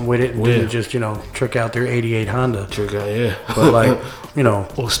did something with it and didn't just, trick out their 88 Honda. But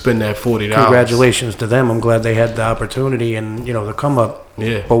or spend that $40. Congratulations to them. I'm glad they had the opportunity and, the come up.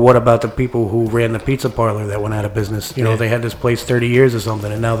 Yeah. But what about the people who ran the pizza parlor that went out of business? They had this place 30 years or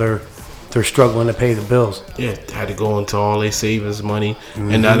something, and now they're struggling to pay the bills. Yeah, they had to go into all their savings money,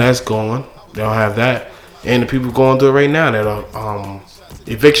 and now that's gone. They don't have that. And the people going through it right now that are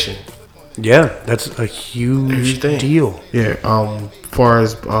eviction. Yeah, that's a huge deal. Yeah, far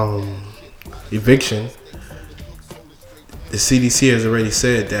as eviction, the CDC has already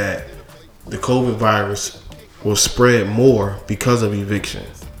said that the COVID virus will spread more because of eviction.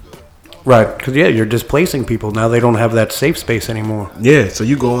 Right, because you're displacing people. Now they don't have that safe space anymore. Yeah, so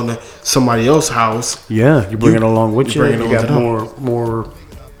you go into somebody else's house. Yeah, you bring it along with you. You got more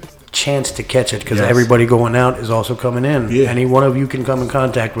chance to catch it because everybody going out is also coming in. Yeah. Any one of you can come in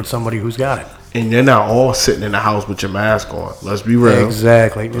contact with somebody who's got it. And they're not all sitting in the house with your mask on. Let's be real.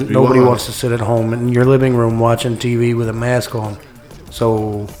 Exactly. Nobody wants to sit at home in your living room watching TV with a mask on.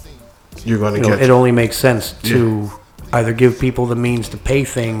 So you're going to get it. Only makes sense to either give people the means to pay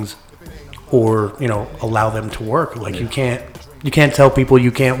things or, allow them to work. Like you can't tell people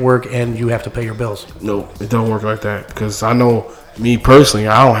you can't work and you have to pay your bills. No, it don't work like that because I know me personally,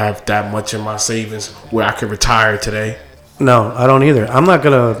 I don't have that much in my savings where I could retire today. No, I don't either. I'm not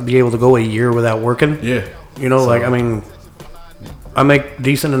going to be able to go a year without working. Yeah. I make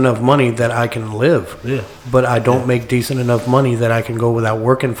decent enough money that I can live. Yeah. But I don't make decent enough money that I can go without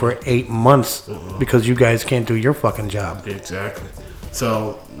working for 8 months because you guys can't do your fucking job. Exactly.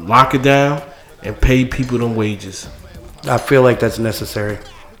 So lock it down and pay people them wages. I feel like that's necessary.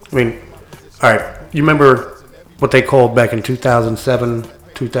 All right. You remember what they called back in 2007,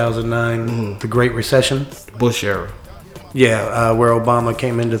 2009, the Great Recession. Bush era. Yeah, where Obama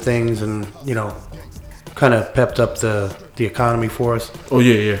came into things and, kind of pepped up the economy for us. Oh,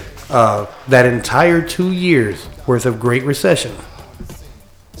 yeah. That entire 2 years worth of Great Recession,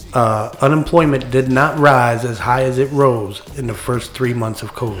 unemployment did not rise as high as it rose in the first 3 months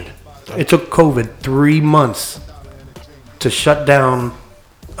of COVID. It took COVID 3 months to shut down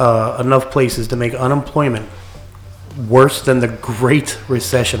enough places to make unemployment worse than the Great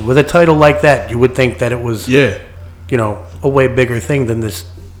Recession. With a title like that, you would think that it was, a way bigger thing than this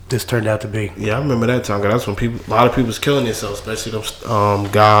turned out to be. Yeah, I remember that time. 'Cause that's when a lot of people was killing themselves, especially those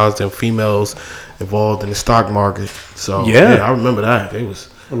guys and females involved in the stock market. So yeah, I remember that. They was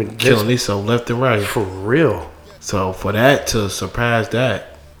killing themselves left and right. For real. So for that to surpass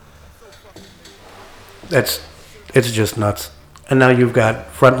that, it's just nuts. And now you've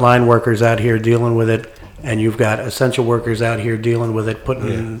got frontline workers out here dealing with it, and you've got essential workers out here dealing with it,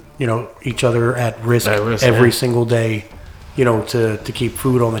 putting each other at risk every single day, to keep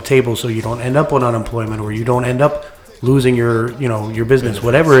food on the table, so you don't end up on unemployment or you don't end up losing your business,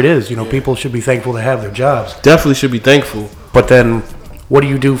 whatever it is. People should be thankful to have their jobs. Definitely should be thankful. But then, what do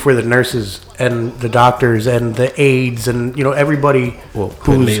you do for the nurses and the doctors and the aides and everybody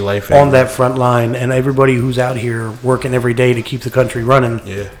who's on that front line and everybody who's out here working every day to keep the country running?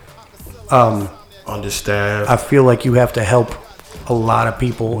 Yeah. Understaffed. I feel like you have to help a lot of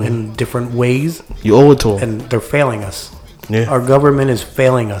people in different ways. You owe it to them, and they're failing us. Yeah. Our government is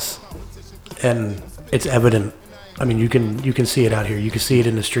failing us, and it's evident. I mean, you can see it out here. You can see it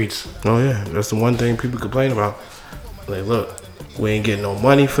in the streets. Oh yeah, that's the one thing people complain about. Like, look, we ain't getting no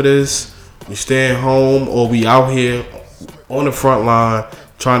money for this. We staying home, or we out here on the front line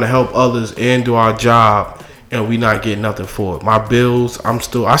trying to help others and do our job, and we not getting nothing for it. My bills, I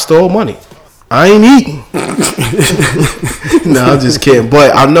stole money. I ain't eating. No, I'm just kidding.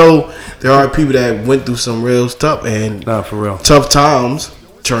 But I know there are people that went through some real tough tough times,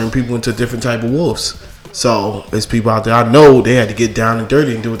 turning people into different type of wolves. So there's people out there, I know they had to get down and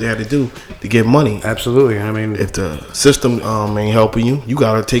dirty and do what they had to do to get money. Absolutely. I mean, if the system ain't helping you, you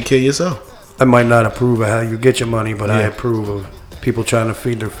gotta take care of yourself. I might not approve of how you get your money, but I approve of people trying to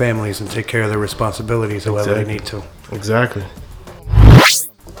feed their families and take care of their responsibilities however they need to. Exactly.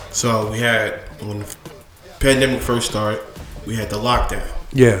 So we had, when the pandemic first started, we had the lockdown.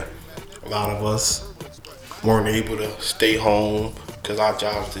 Yeah. A lot of us weren't able to stay home because our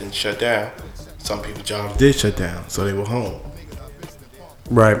jobs didn't shut down. Some people's jobs did shut down, so they were home.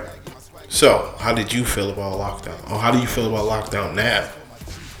 Right. So, how did you feel about lockdown? Or how do you feel about lockdown now?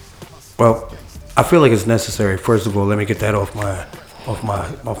 Well, I feel like it's necessary. First of all, let me get that off my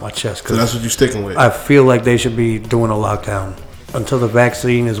chest. So that's what you're sticking with? I feel like they should be doing a lockdown. Until the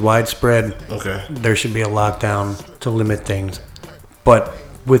vaccine is widespread, there should be a lockdown to limit things. But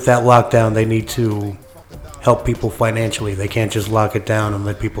with that lockdown, they need to help people financially. They can't just lock it down and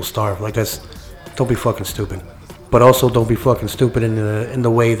let people starve. Don't be fucking stupid. But also don't be fucking stupid in the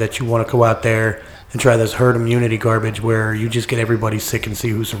way that you want to go out there and try this herd immunity garbage where you just get everybody sick and see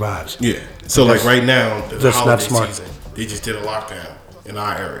who survives. Yeah. So like right now, the holiday not smart. season, they just did a lockdown in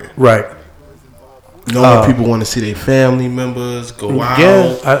our area. Right. Knowing people want to see their family members, go out.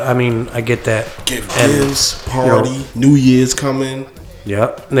 Yeah, I mean, I get that. Give gifts, party, New Year's coming.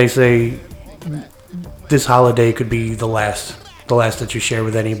 Yeah. And they say this holiday could be the last that you share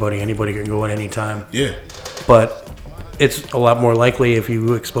with anybody. Anybody can go at any time. Yeah. But it's a lot more likely if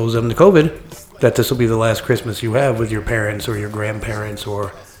you expose them to COVID that this will be the last Christmas you have with your parents or your grandparents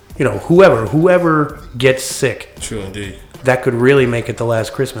or, whoever gets sick. True indeed. That could really make it the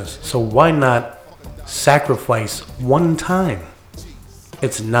last Christmas. So why not sacrifice one time?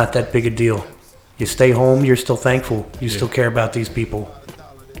 It's not that big a deal. You stay home, you're still thankful. You still care about these people.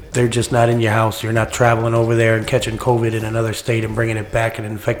 They're just not in your house. You're not traveling over there and catching COVID in another state and bringing it back and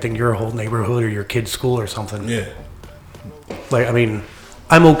infecting your whole neighborhood or your kid's school or something. Yeah.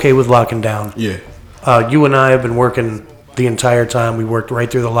 I'm okay with locking down. Yeah. You and I have been working the entire time. We worked right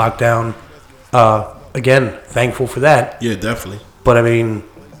through the lockdown. Again, thankful for that. Yeah, definitely. But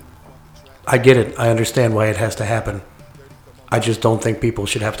I get it. I understand why it has to happen. I just don't think people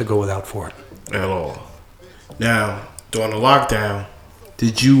should have to go without for it. At all. Now, during the lockdown,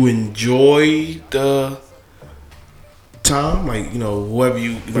 did you enjoy the time? Whoever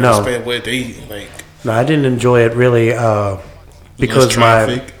you spent with, No, I didn't enjoy it really because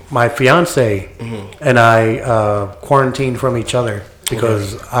my fiance and I quarantined from each other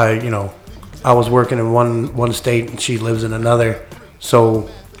because I was working in one state and she lives in another. So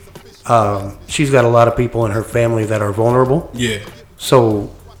she's got a lot of people in her family that are vulnerable. Yeah.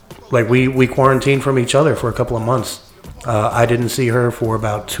 So we quarantined from each other for a couple of months. I didn't see her for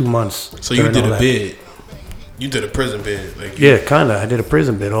about 2 months. So you did a bid. You did a prison bid. Yeah, kind of. I did a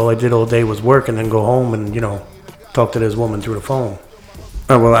prison bid. All I did all day was work and then go home and, talk to this woman through the phone.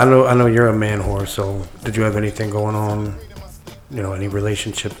 Oh, well, I know you're a man whore, so did you have anything going on, any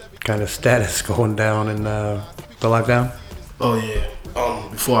relationship kind of status going down in the lockdown? Oh, yeah.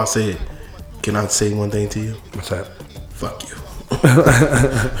 Before I say it, can I say one thing to you? What's that? Fuck you.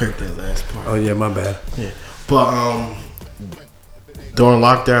 Heard that last part. Oh, yeah, my bad. Yeah. But during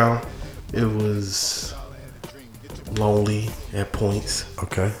lockdown, it was lonely at points.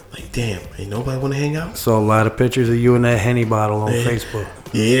 Okay. Like, damn, ain't nobody want to hang out? Saw a lot of pictures of you and that Henny bottle on Facebook.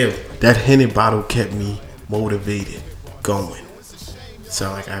 Yeah, that Henny bottle kept me motivated, going.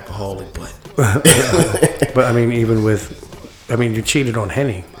 Sound like alcoholic, but. But, I mean, you cheated on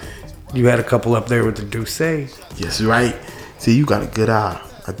Henny. You had a couple up there with the Douce. Yes, right. See, you got a good eye.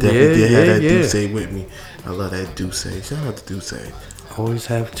 I definitely did have that Douce with me. I love that Douce. Shout out to Douce. Always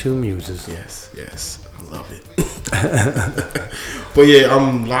have two muses. Yes. I love it. But yeah,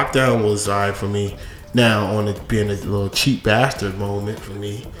 lockdown was alright for me. Now, on it being a little cheap bastard moment for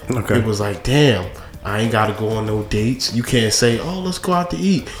me, it was like, damn, I ain't got to go on no dates. You can't say, oh, let's go out to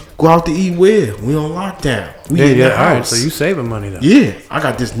eat. Go out to eat where? We on lockdown. We in the house. All right, so you saving money though. Yeah, I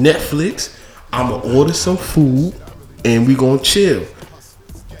got this Netflix. I'm going to order some food and we going to chill.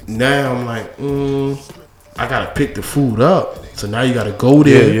 Now I'm like, I got to pick the food up. So now you got to go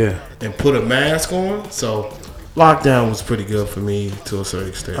there and put a mask on. So lockdown was pretty good for me to a certain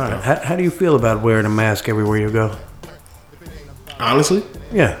extent. All right. How do you feel about wearing a mask everywhere you go? Honestly?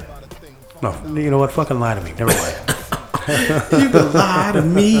 Yeah. No, you know what? Fucking lie to me. Never mind. You can lie to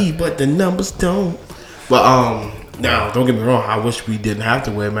me, but the numbers don't. But now, don't get me wrong. I wish we didn't have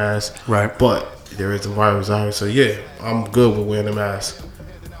to wear masks. Right. But there is a virus out here, so yeah, I'm good with wearing a mask.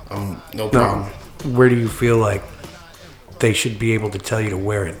 No problem. Where do you feel like they should be able to tell you to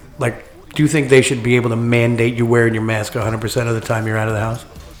wear it? Like, do you think they should be able to mandate you wearing your mask 100% of the time you're out of the house?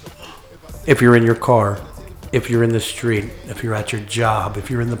 If you're in your car, if you're in the street, if you're at your job, if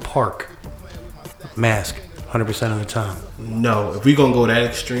you're in the park, mask 100% of the time. No, if we gonna go that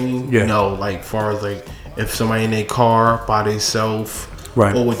extreme, no. Like, far as like if somebody in their car by themselves,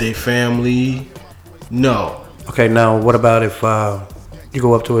 right, or with their family, no. Okay, now what about if you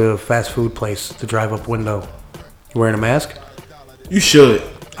go up to a fast food place to drive up window? You wearing a mask? You should.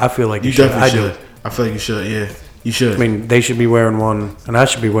 I feel like you definitely should. I feel like you should. Yeah, you should. I mean, they should be wearing one, and I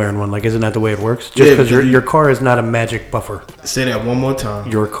should be wearing one. Like, isn't that the way it works? Just because your car is not a magic buffer. Say that one more time.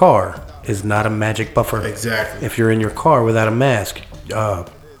 Your car is not a magic buffer. Exactly. If you're in your car without a mask,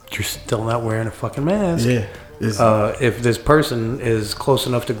 you're still not wearing a fucking mask. Yeah. If this person is close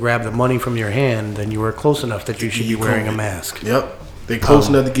enough to grab the money from your hand, then you are close enough that you should be wearing a mask. Yep. They close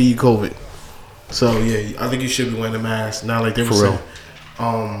enough to give you COVID. So yeah, I think you should be wearing a mask. Not like they were saying,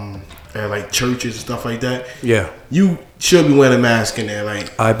 at like churches and stuff like that. Yeah. You should be wearing a mask in there.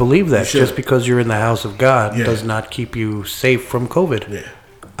 Like, I believe that. Just because you're in the house of God does not keep you safe from COVID. Yeah.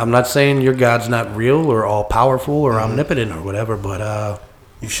 I'm not saying your God's not real or all powerful or omnipotent or whatever, but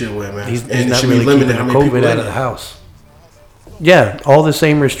you should wear a mask. He's not really keeping the COVID out of the house. Yeah, all the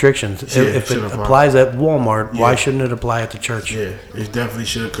same restrictions. If it applies at Walmart, why shouldn't it apply at the church? Yeah, it definitely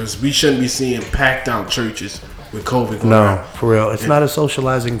should, because we shouldn't be seeing packed out churches with COVID going on. For real. It's not a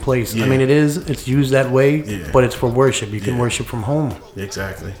socializing place. I mean, it is. It's used that way, but it's for worship. You can worship from home.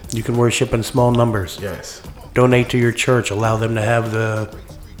 Exactly. You can worship in small numbers. Yes. Donate to your church. Allow them to have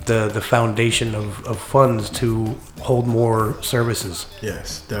the foundation of funds to hold more services.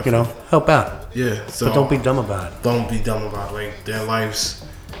 Yes, definitely. Help out. Yeah. So, but don't be dumb about it. Don't be dumb about it. Like, their lives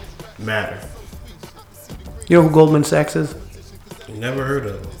matter. You know who Goldman Sachs is? Never heard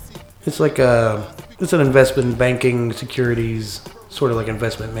of them. It's like it's an investment banking, securities, sort of like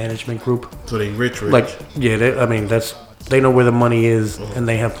investment management group. So they rich. Like, yeah, they know where the money is, and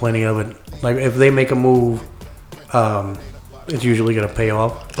they have plenty of it. Like, if they make a move, it's usually going to pay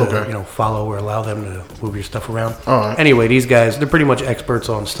off to, follow or allow them to move your stuff around. All right. Anyway, these guys, they're pretty much experts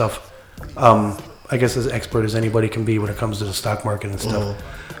on stuff. I guess as expert as anybody can be when it comes to the stock market and stuff.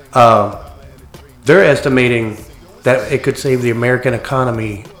 They're estimating that it could save the American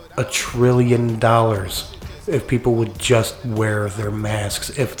economy $1 trillion if people would just wear their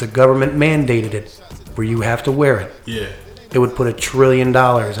masks. If the government mandated it, where you have to wear it, it would put $1 trillion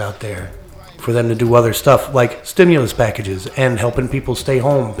out there for them to do other stuff like stimulus packages and helping people stay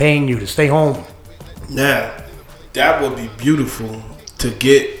home, paying you to stay home. Now, that would be beautiful to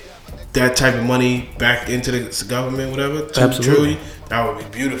get that type of money back into the government, whatever, $2 trillion, that would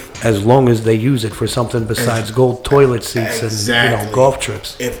be beautiful. As long as they use it for something besides gold toilet seats and golf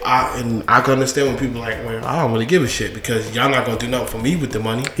trips. I can understand when people are like, well, I don't really give a shit because y'all not gonna do nothing for me with the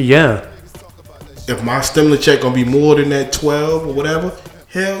money. Yeah. If my stimulus check gonna be more than that 12 or whatever,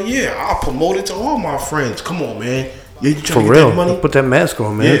 hell yeah, I'll promote it to all my friends. Come on, man. Yeah, you trying for to get real, that money? put that mask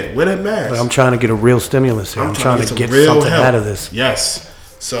on, man. Yeah, wear that mask. Like, I'm trying to get a real stimulus here. I'm trying to get something out of this. Yes.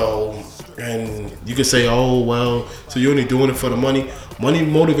 So, and you can say, oh, well, so you're only doing it for the money. Money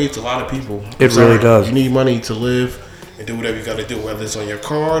motivates a lot of people. It really does. You need money to live and do whatever you got to do, whether it's on your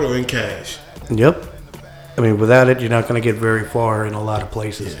card or in cash. Yep. I mean, without it, you're not going to get very far in a lot of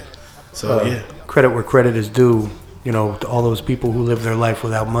places. Yeah. So, credit where credit is due, you know, to all those people who live their life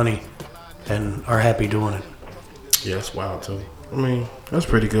without money and are happy doing it. Yeah, that's wild, too. I mean, that's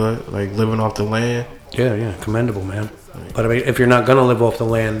pretty good. Like, living off the land. Yeah, commendable, man. But I mean, if you're not going to live off the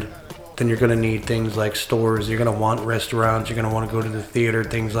land, then you're going to need things like stores. You're going to want restaurants. You're going to want to go to the theater,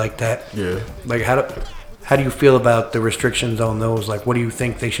 things like that. Yeah. Like, how do you feel about the restrictions on those? Like, what do you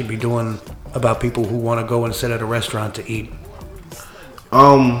think they should be doing about people who want to go and sit at a restaurant to eat?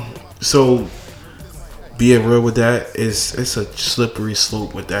 So, being real with that, it's a slippery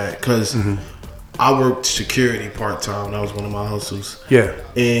slope with that. Because I worked security part-time. That was one of my hustles. Yeah.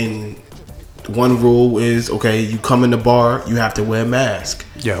 And one rule is, okay, you come in the bar, you have to wear a mask.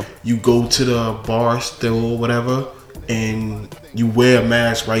 Yeah. You go to the bar still, whatever, and you wear a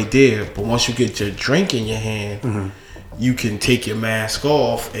mask right there. But once you get your drink in your hand, you can take your mask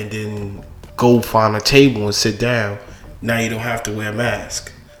off and then go find a table and sit down. Now you don't have to wear a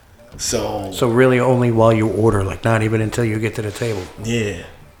mask. So really only while you order, like not even until you get to the table. Yeah.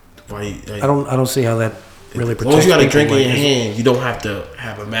 Right. Like, I don't see how that really protects. As long as you got a drink in your hand, you don't have to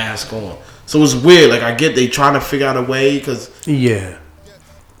have a mask on. So it's weird. Like, I get they trying to figure out a way because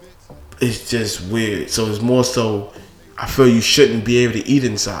it's just weird. So it's more so I feel you shouldn't be able to eat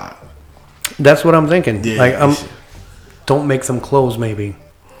inside. That's what I'm thinking. Yeah, like, don't make them close maybe,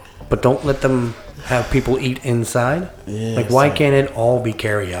 but don't let them have people eat inside. Yeah, like, why can't it all be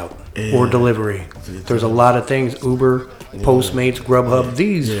carry out or delivery? There's a lot of things. Uber, Postmates, Grubhub.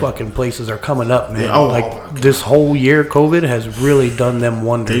 These fucking places are coming up, man. This whole year, COVID has really done them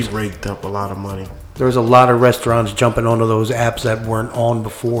wonders. They raked up a lot of money. There's a lot of restaurants jumping onto those apps that weren't on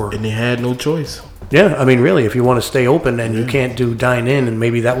before. And they had no choice. Yeah, I mean, really, if you want to stay open and you can't do dine-in, and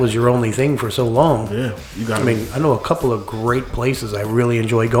maybe that was your only thing for so long. Yeah, you got. I mean, I know a couple of great places I really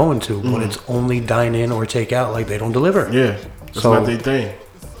enjoy going to, but it's only dine-in or take-out. Like, they don't deliver. Yeah, that's not their thing.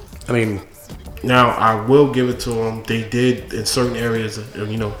 I mean, now I will give it to them. They did in certain areas.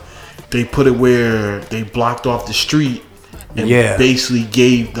 You know, they put it where they blocked off the street and basically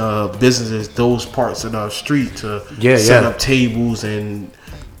gave the businesses those parts of the street to set up tables. And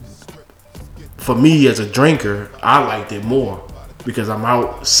for me as a drinker, I liked it more because I'm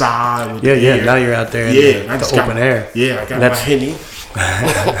outside with the air. Now you're out there in the open air. Yeah, I got my Henny.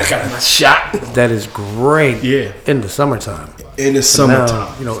 I got my shot. That is great. Yeah, in the summertime. In the summertime,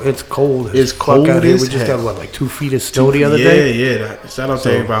 now, you know, it's cold. It's cold out here. We just got like 2 feet of snow the other day. Yeah. Shout out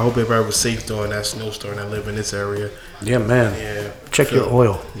to everybody. I hope everybody was safe during that snowstorm that live in this area. Yeah, man. Yeah. Check your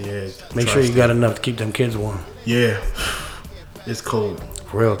oil. Yeah. Make sure you got enough to keep them kids warm. Yeah. It's cold.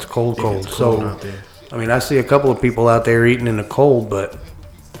 For real, it's cold. It's cold out there. I mean, I see a couple of people out there eating in the cold, but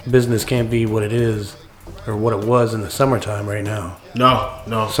business can't be what it is or what it was in the summertime right now.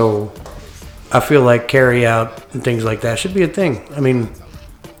 No. So I feel like carry out and things like that should be a thing. I mean,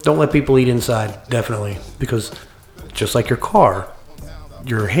 don't let people eat inside, definitely, because just like your car,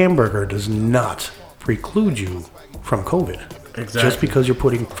 your hamburger does not preclude you from COVID. Exactly. Just because you're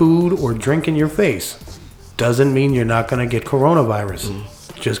putting food or drink in your face doesn't mean you're not going to get coronavirus.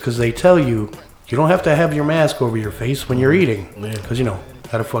 Just because they tell you don't have to have your mask over your face when you're eating. Because, you know,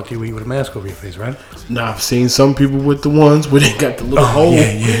 how the fuck do you eat with a mask over your face, right? Nah, I've seen some people with the ones where they got the little hole.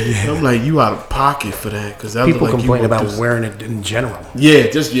 Yeah. I'm like, you out of pocket for that. Because people like complain about wearing it in general.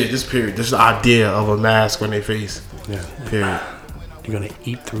 Just period. Just the idea of a mask on their face. Yeah. Period. You're going to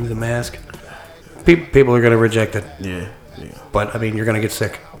eat through the mask? People are going to reject it. Yeah. But, I mean, you're going to get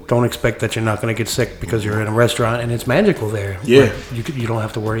sick. Don't expect that you're not going to get sick because you're in a restaurant and it's magical there. Yeah. You don't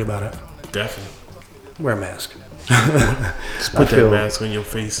have to worry about it. Definitely. Wear a mask. Just put that mask on your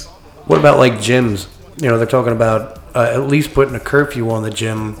face. What about like gyms? You know, they're talking about at least putting a curfew on the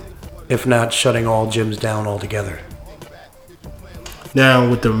gym, if not shutting all gyms down altogether. Now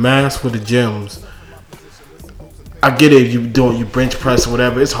with the mask for the gyms, I get it. You bench press or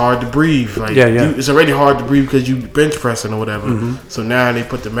whatever. It's hard to breathe. Like it's already hard to breathe because you bench pressing or whatever. So now they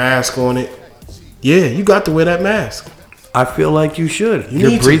put the mask on it. Yeah, you got to wear that mask. I feel like you should.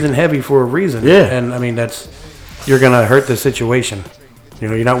 You're breathing heavy for a reason. Yeah. And I mean, you're going to hurt the situation. You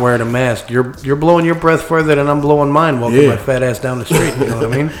know, you're not wearing a mask. You're blowing your breath further than I'm blowing mine walking my fat ass down the street. You know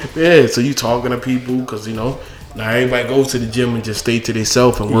what I mean? Yeah, so you talking to people because, you know, now everybody goes to the gym and just stay to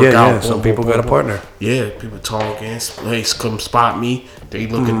themselves and work out. Yeah, some people got a partner. Yeah, people talking. Hey, come spot me. They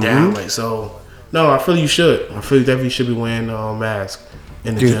looking down. Like, so, no, I feel you should. I feel you definitely should be wearing a mask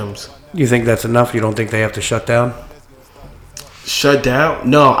in the gyms. You think that's enough? You don't think they have to shut down? Shut down?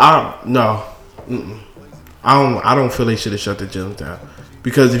 No, no. Mm-mm. I don't feel they should have shut the gyms down.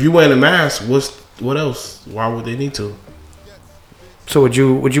 Because if you wearing a mask, what else? Why would they need to? So would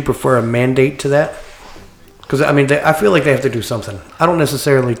you prefer a mandate to that? Because I mean, I feel like they have to do something. I don't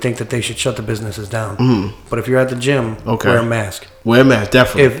necessarily think that they should shut the businesses down. Mm-hmm. But if you're at the gym, wear a mask. Wear a mask,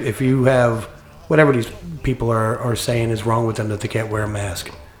 definitely. If you have whatever these people are saying is wrong with them that they can't wear a mask,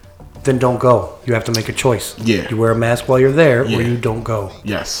 then don't go. You have to make a choice. Yeah. You wear a mask while you're there, or you don't go.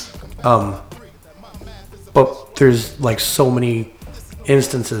 Yes. But there's like so many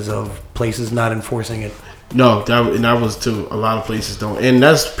instances of places not enforcing it. No, that was too. A lot of places don't, and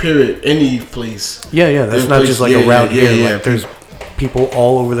that's period. Any place. Yeah. That's not just like around here. Like there's people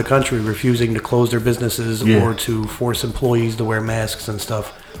all over the country refusing to close their businesses or to force employees to wear masks and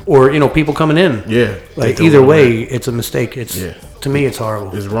stuff, or people coming in. Yeah. Like either way, it's a mistake. To me, it's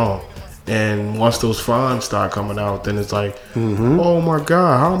horrible. It's wrong. And once those fines start coming out, then it's like, oh my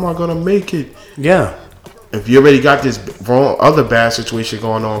God, how am I gonna make it? Yeah. If you already got this other bad situation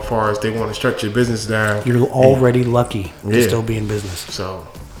going on as far as they want to shut your business down. You're already lucky to still be in business. So,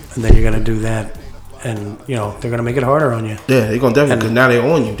 and then you're going to do that. And, they're going to make it harder on you. Yeah, they're going to definitely, because now they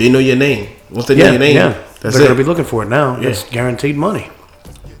own you. They know your name. Once they know your name, they're going to be looking for it now. Yeah. It's guaranteed money.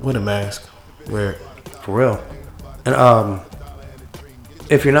 With a mask. Where? For real. And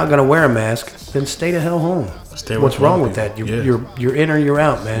if you're not going to wear a mask, then stay the hell home. What's wrong with that? You're in or you're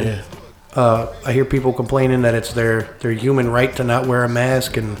out, man. Yeah. I hear people complaining that it's their human right to not wear a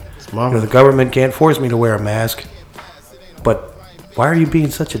mask, and the government can't force me to wear a mask. But why are you being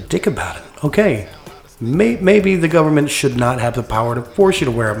such a dick about it? Okay, maybe the government should not have the power to force you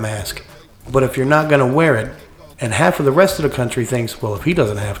to wear a mask. But if you're not going to wear it, and half of the rest of the country thinks, well, if he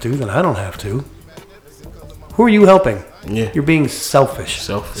doesn't have to, then I don't have to. Who are you helping? Yeah. You're being selfish.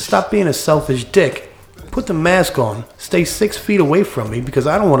 Stop being a selfish dick. Put the mask on. Stay 6 feet away from me because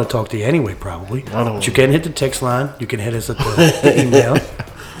I don't want to talk to you anyway, probably. But you can hit the text line. You can hit us at the email.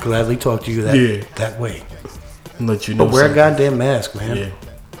 Gladly talk to you that way. And let you know. But wear a goddamn mask, man. Yeah.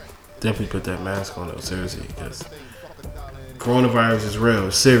 Definitely put that mask on, though, seriously. Because coronavirus is real.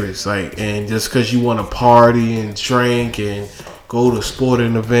 It's serious. And just because you want to party and drink and go to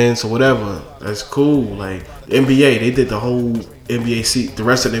sporting events or whatever, that's cool. Like, NBA, they did the whole the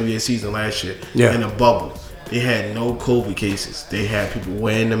rest of the NBA season last year in a bubble. They had no COVID cases. They had people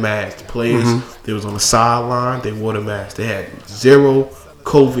wearing the mask. The players, they was on the sideline, they wore the mask. They had 0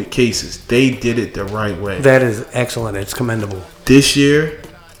 COVID cases. They did it the right way. That is excellent. It's commendable. This year,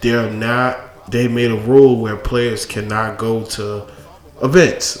 they made a rule where players cannot go to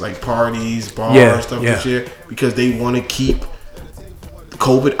events like parties, bars, stuff this year because they want to keep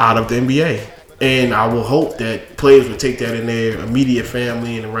COVID out of the NBA. And I will hope that players will take that in their immediate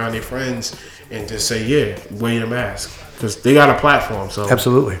family and around their friends and just say, wear your mask. Because they got a platform. So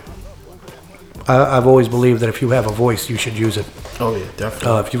absolutely. I've always believed that if you have a voice, you should use it. Oh, yeah,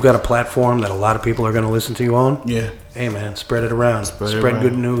 definitely. If you've got a platform that a lot of people are going to listen to you on, hey, man, spread it around. Spread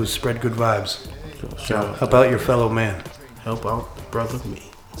good news. Spread good vibes. Help out your fellow man. Help out brother me.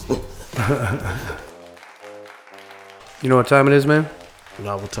 You know what time it is, man?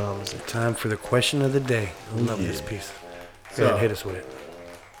 Now what time is it? Time for the question of the day. I love this piece. Go ahead, hit us with it.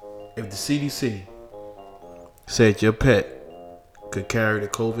 If the CDC said your pet could carry the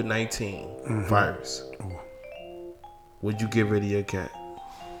COVID-19 virus, would you get rid of your cat?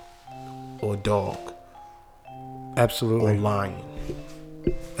 Or dog? Absolutely. Or lion?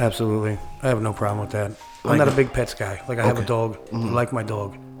 Absolutely. I have no problem with that. I'm not a big pets guy. Like, I have a dog. I like my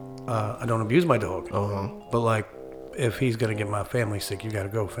dog. I don't abuse my dog. But, like, if he's going to get my family sick, you got to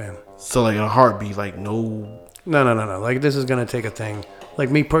go, fam. So, like, a heartbeat, like, no... No. Like, this is going to take a thing.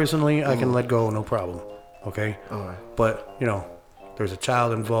 Like, me personally, I can let go, no problem. Okay? All right. But, there's a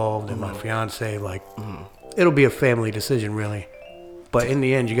child involved and my fiance, like, it'll be a family decision, really. But in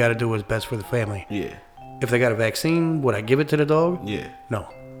the end, you got to do what's best for the family. Yeah. If they got a vaccine, would I give it to the dog? Yeah. No.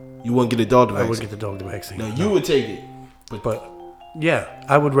 You wouldn't get the dog the vaccine? I would get the dog the vaccine. No, you would take it. But yeah,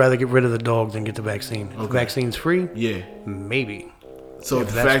 I would rather get rid of the dog than get the vaccine. If the vaccine's free? Yeah. Maybe. So if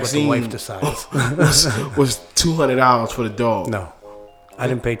the that's vaccine what the wife decides. was $200 for the dog. No. I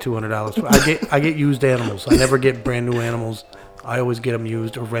didn't pay $200. I get used animals. I never get brand new animals. I always get them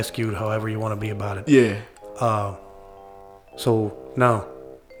used or rescued, however you want to be about it. Yeah. So no,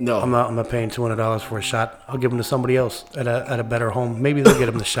 I'm not paying $200 for a shot. I'll give them to somebody else at a better home. Maybe they'll get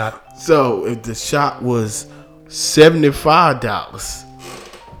them the shot. So if the shot was $75,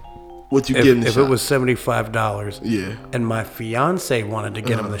 what you give him the if shot? If it was $75, yeah, and my fiance wanted to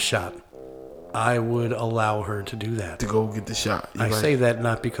get him the shot, I would allow her to do that. To go get the shot. I say that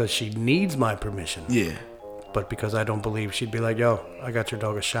not because she needs my permission. Yeah. But because I don't believe she'd be like, yo, I got your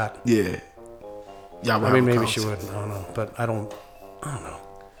dog a shot. Yeah. I mean, maybe she would. I don't know. But I don't know.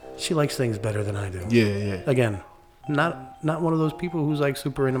 She likes things better than I do. Yeah. Again, not one of those people who's like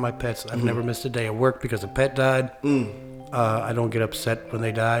super into my pets. I've never missed a day of work because a pet died. I don't get upset when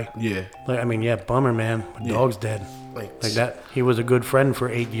they die. Yeah. Bummer, man. My dog's dead. Like that. He was a good friend for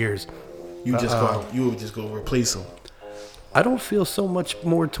 8 years. You would just go replace him. I don't feel so much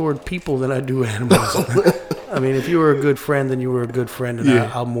more toward people than I do animals. I mean, if you were a good friend, then you were a good friend, and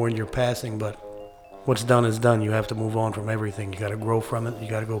I'll mourn your passing. But what's done is done. You have to move on from everything. You got to grow from it. You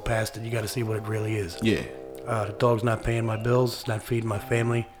got to go past it. You got to see what it really is. Yeah. The dog's not paying my bills. It's not feeding my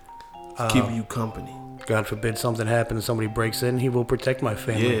family. Keeping you company. God forbid something happens and somebody breaks in. He will protect my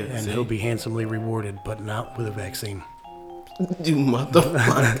family, and he'll be handsomely rewarded, but not with a vaccine. You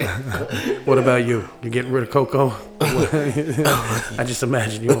motherfucker. What about you? You getting rid of Coco? I just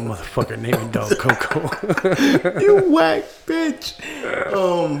imagine you a motherfucker naming dog Coco. You whack bitch.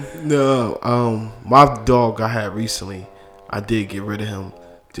 No. My dog I had recently, I did get rid of him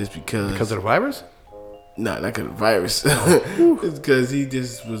just because. Because of the virus? No, not because of the virus. It's because he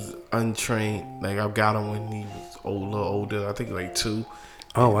just was untrained. Like I got him when he was older. I think like 2.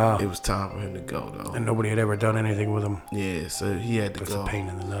 Oh, wow. It was time for him to go, though. And nobody had ever done anything with him. Yeah, so he had to go. That's a pain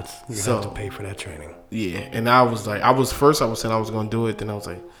in the nuts. You have to pay for that training. Yeah, and I was saying I was going to do it. Then I was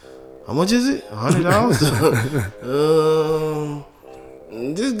like, how much is it?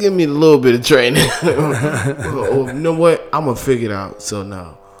 $100? Just give me a little bit of training. You know what? I'm going to figure it out. So,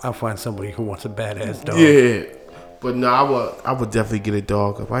 no. I'll find somebody who wants a badass dog. Yeah. But no, I would definitely get a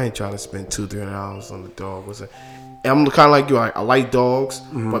dog. If I ain't trying to spend $200-300 on the dog. I'm kind of like you. I like dogs,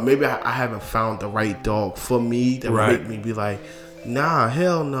 but maybe I haven't found the right dog for me that would make me be like, nah,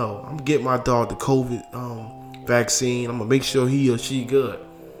 hell no. I'm getting my dog the COVID vaccine. I'm gonna make sure he or she good.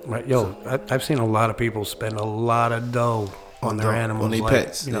 Right, yo, I've seen a lot of people spend a lot of dough on their animals, on their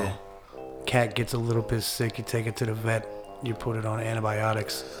pets. You know, cat gets a little bit sick, you take it to the vet, you put it on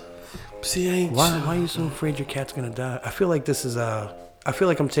antibiotics. See, why are you so afraid your cat's gonna die? I feel like this is I feel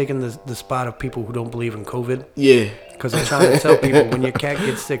like I'm taking the spot of people who don't believe in COVID. Yeah. Because I'm trying to tell people, when your cat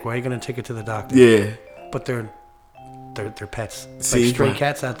gets sick, why are you going to take it to the doctor? Yeah. But they're pets. See, like stray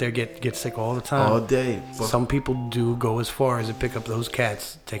cats out there get sick all the time. All day. Some people do go as far as to pick up those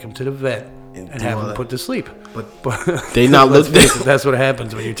cats, take them to the vet, and have them put to sleep. But they not looking. That's what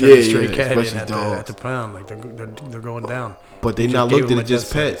happens when you turn a stray cat in at the pound. Like they're going down. But they not looked at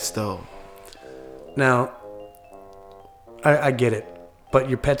just pets though. Now, I get it. But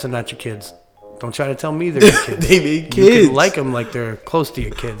your pets are not your kids. Don't try to tell me they're your kids. They need kids. You can like them like they're close to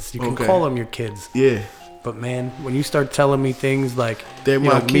your kids. You can call them your kids. Yeah. But man, when you start telling me things like,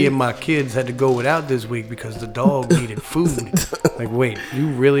 me and my kids had to go without this week because the dog needed food. Like, wait, you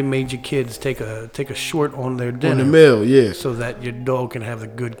really made your kids take a short on their dinner, on the meal, yeah, so that your dog can have the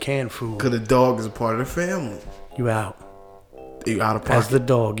good canned food. Because the dog is a part of the family. You out. You out of pocket. As the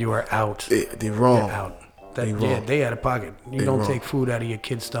dog, you are out. They're wrong. You're out. They out of pocket. You don't take food out of your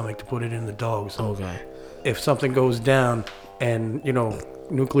kid's stomach to put it in the dog's. Okay. If something goes down and,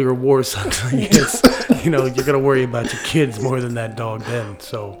 nuclear war suddenly hits, you're going to worry about your kids more than that dog then.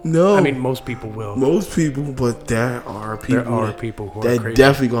 So, no. I mean, most people will. Most people, but there are people who are crazy.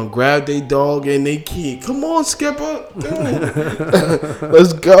 Definitely going to grab their dog and their kid. Come on, Skipper.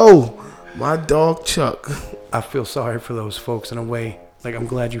 Let's go. My dog, Chuck. I feel sorry for those folks in a way. Like, I'm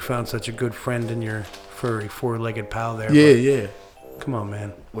glad you found such a good friend in your furry 4-legged pal there. Yeah. Come on,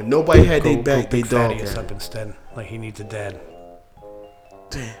 man. When nobody had their back, they dog Thaddeus up instead. Like, he needs a dad.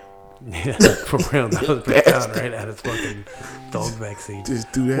 Damn. Yeah, for real. That was pretty down right at his fucking dog vaccine. Just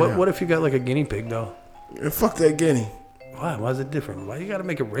do that. What if you got like a guinea pig though? Yeah, fuck that guinea. Why? Why is it different? Why you gotta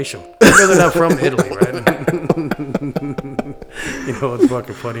make it racial? Because they're not from Italy, right? It's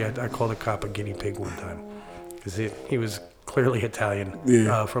fucking funny. I called a cop a guinea pig one time because he was clearly Italian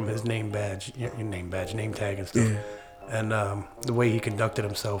from his name badge, name tag and stuff, and the way he conducted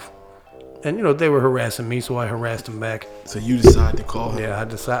himself. And, they were harassing me, so I harassed him back. So you decided to call him? Yeah, I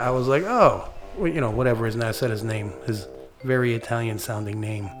was like, oh, well, whatever his name. I said his name, his very Italian-sounding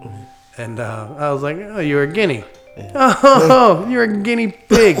name. Mm-hmm. And I was like, oh, you're a guinea. Oh, you're a guinea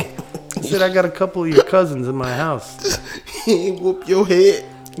pig. He said, I got a couple of your cousins in my house. He ain't whoop your head.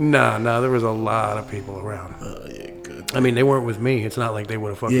 No, there was a lot of people around. Oh, yeah, good. I mean, they weren't with me. It's not like they would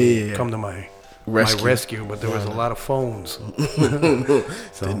have fucking come to my rescue, but there was a lot of phones.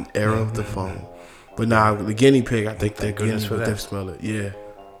 The era of the phone. But nah, the guinea pig, I think that guineas would definitely smell it. Yeah.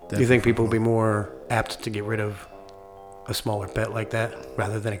 Do you think people would be more apt to get rid of a smaller pet like that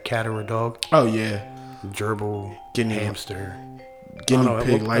rather than a cat or a dog? Oh, yeah. Gerbil, hamster. Guinea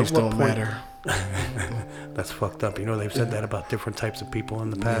pig lives don't matter. That's fucked up. You know, they've said that about different types of people in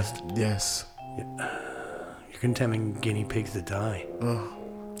the past. Yes. You're condemning guinea pigs to die.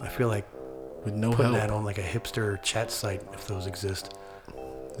 I feel like with no putting help. that on like a hipster chat site, if those exist.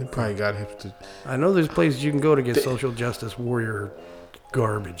 They probably got hipster. I know there's places you can go to get social justice warrior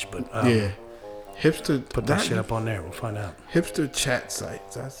garbage, but yeah, hipster. Put that shit up on there. We'll find out. Hipster chat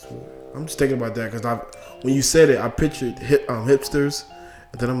sites. I'm just thinking about that because when you said it, I pictured hipsters,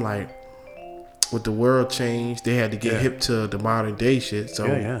 and then I'm like, with the world changed, they had to get hip to the modern day shit. So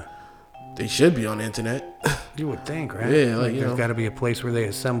they should be on the internet. You would think, right? Yeah, like there's got to be a place where they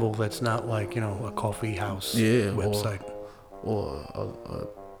assemble that's not like a coffee house website or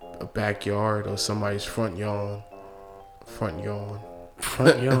a backyard or somebody's front yawn. Front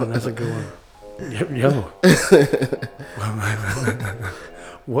yawn, that's a good one. Yo.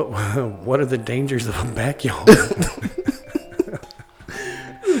 What are the dangers of a backyard?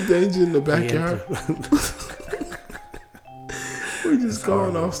 Danger in the backyard. We're just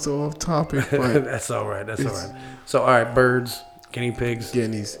going off topic, but that's all right. So, all right, birds, guinea pigs,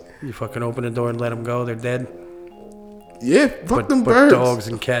 guineas. You fucking open the door and let them go. They're dead. Yeah, fuck them birds. Dogs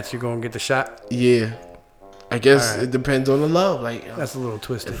and cats, you're gonna get the shot. Yeah, I guess it depends on the love. Like that's a little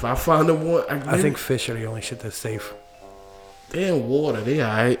twisted. If I find them one, I think fish are the only shit that's safe. They in water. They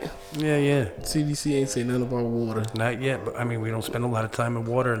alright. Yeah. CDC ain't say nothing about water. Not yet, but I mean, we don't spend a lot of time in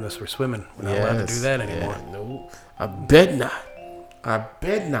water unless we're swimming. We're not allowed to do that anymore. No, I bet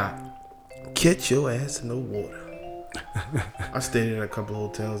not. Get your ass in the water. I stayed in a couple of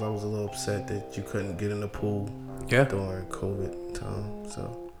hotels. I was a little upset that you couldn't get in the pool during COVID time.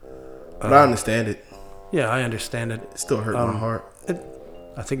 So, but I understand it. Yeah, I understand it. It still hurt my heart.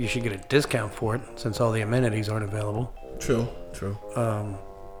 I think you should get a discount for it since all the amenities aren't available. True.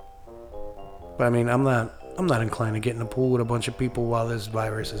 But I mean, I'm not inclined to get in the pool with a bunch of people while this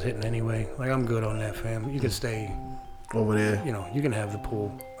virus is hitting anyway. Like, I'm good on that, fam. You can stay over there. You can have the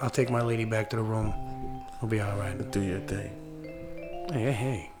pool. I'll take my lady back to the room. We'll be all right. Do your thing.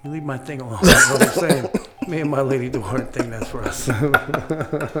 Hey, you leave my thing alone. That's what I'm saying. Me and my lady do our thing. That's for us.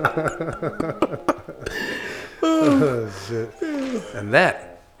 Oh, shit. And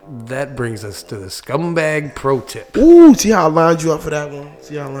that brings us to the scumbag pro tip. Ooh, see how I lined you up for that one?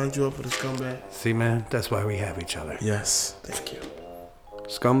 See how I lined you up for the scumbag? See, man, that's why we have each other. Yes, thank you.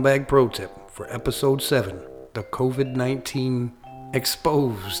 Scumbag pro tip for episode 7, the COVID-19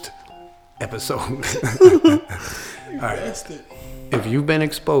 exposed episode. All right. If you've been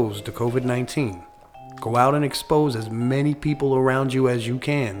exposed to COVID-19, go out and expose as many people around you as you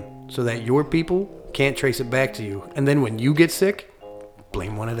can so that your people can't trace it back to you. And then when you get sick,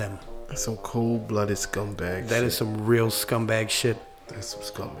 blame one of them. That's some cold-blooded scumbag That is some real scumbag shit. That's some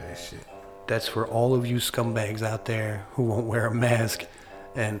scumbag shit. That's for all of you scumbags out there who won't wear a mask.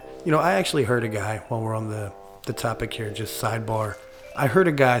 And, I actually heard a guy, while we're on the topic here, just sidebar. I heard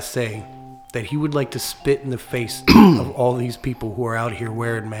a guy say that he would like to spit in the face of all these people who are out here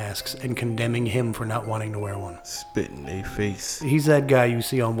wearing masks and condemning him for not wanting to wear one. Spit in their face. He's that guy you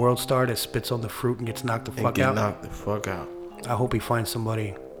see on World Star that spits on the fruit and gets knocked the fuck out. Knocked the fuck out. I hope he finds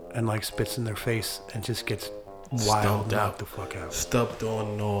somebody and spits in their face and just gets wild, knocked the fuck out. Stumped on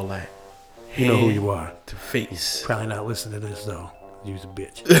and all that. You know who you are. To face. Probably not listening to this though. You's a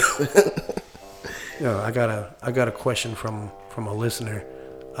bitch. I got a question from a listener.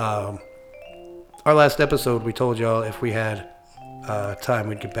 Our last episode, we told y'all if we had time,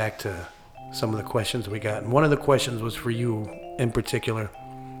 we'd get back to some of the questions we got. And one of the questions was for you in particular.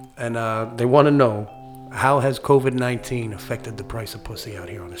 And they want to know, how has COVID-19 affected the price of pussy out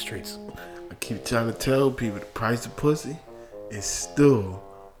here on the streets? I keep trying to tell people the price of pussy is still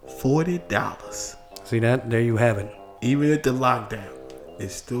 $40. See that? There you have it. Even at the lockdown,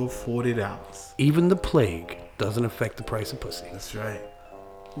 it's still $40. Even the plague doesn't affect the price of pussy. That's right.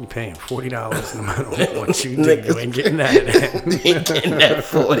 You're paying $40 no matter what you do. You ain't getting that. You ain't getting that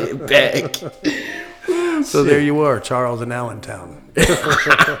 40 back. So there you are, Charles in Allentown.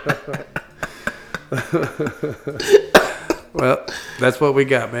 Well, that's what we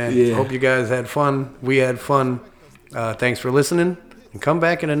got, man. Yeah. Hope you guys had fun. We had fun. Thanks for listening. And come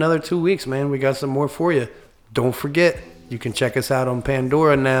back in another 2 weeks, man. We got some more for you. Don't forget, you can check us out on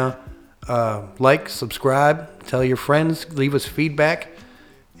Pandora now. Like, subscribe, tell your friends, leave us feedback.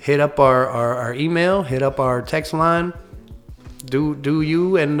 Hit up our email, hit up our text line. Do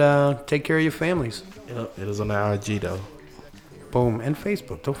you and take care of your families. Yep, it is on the IG though. Boom. And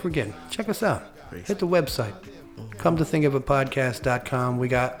Facebook. Don't forget. Check us out. Hit the website. Come to think of it podcast.com. We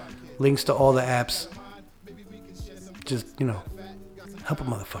got links to all the apps. Just, help a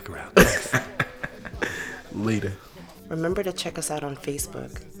motherfucker out. Later. Remember to check us out on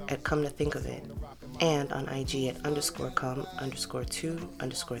Facebook at Come to Think of It and on IG at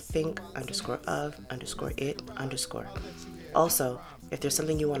 _come_to_think_of_it_. Also, if there's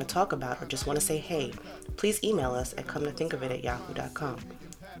something you want to talk about or just want to say hey, please email us at cometothinkofit@yahoo.com.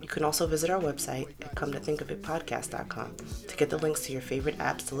 You can also visit our website at cometothinkofitpodcast.com to get the links to your favorite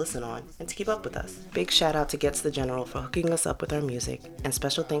apps to listen on and to keep up with us. Big shout out to Gets the General for hooking us up with our music, and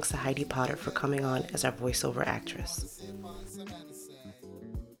special thanks to Heidi Potter for coming on as our voiceover actress.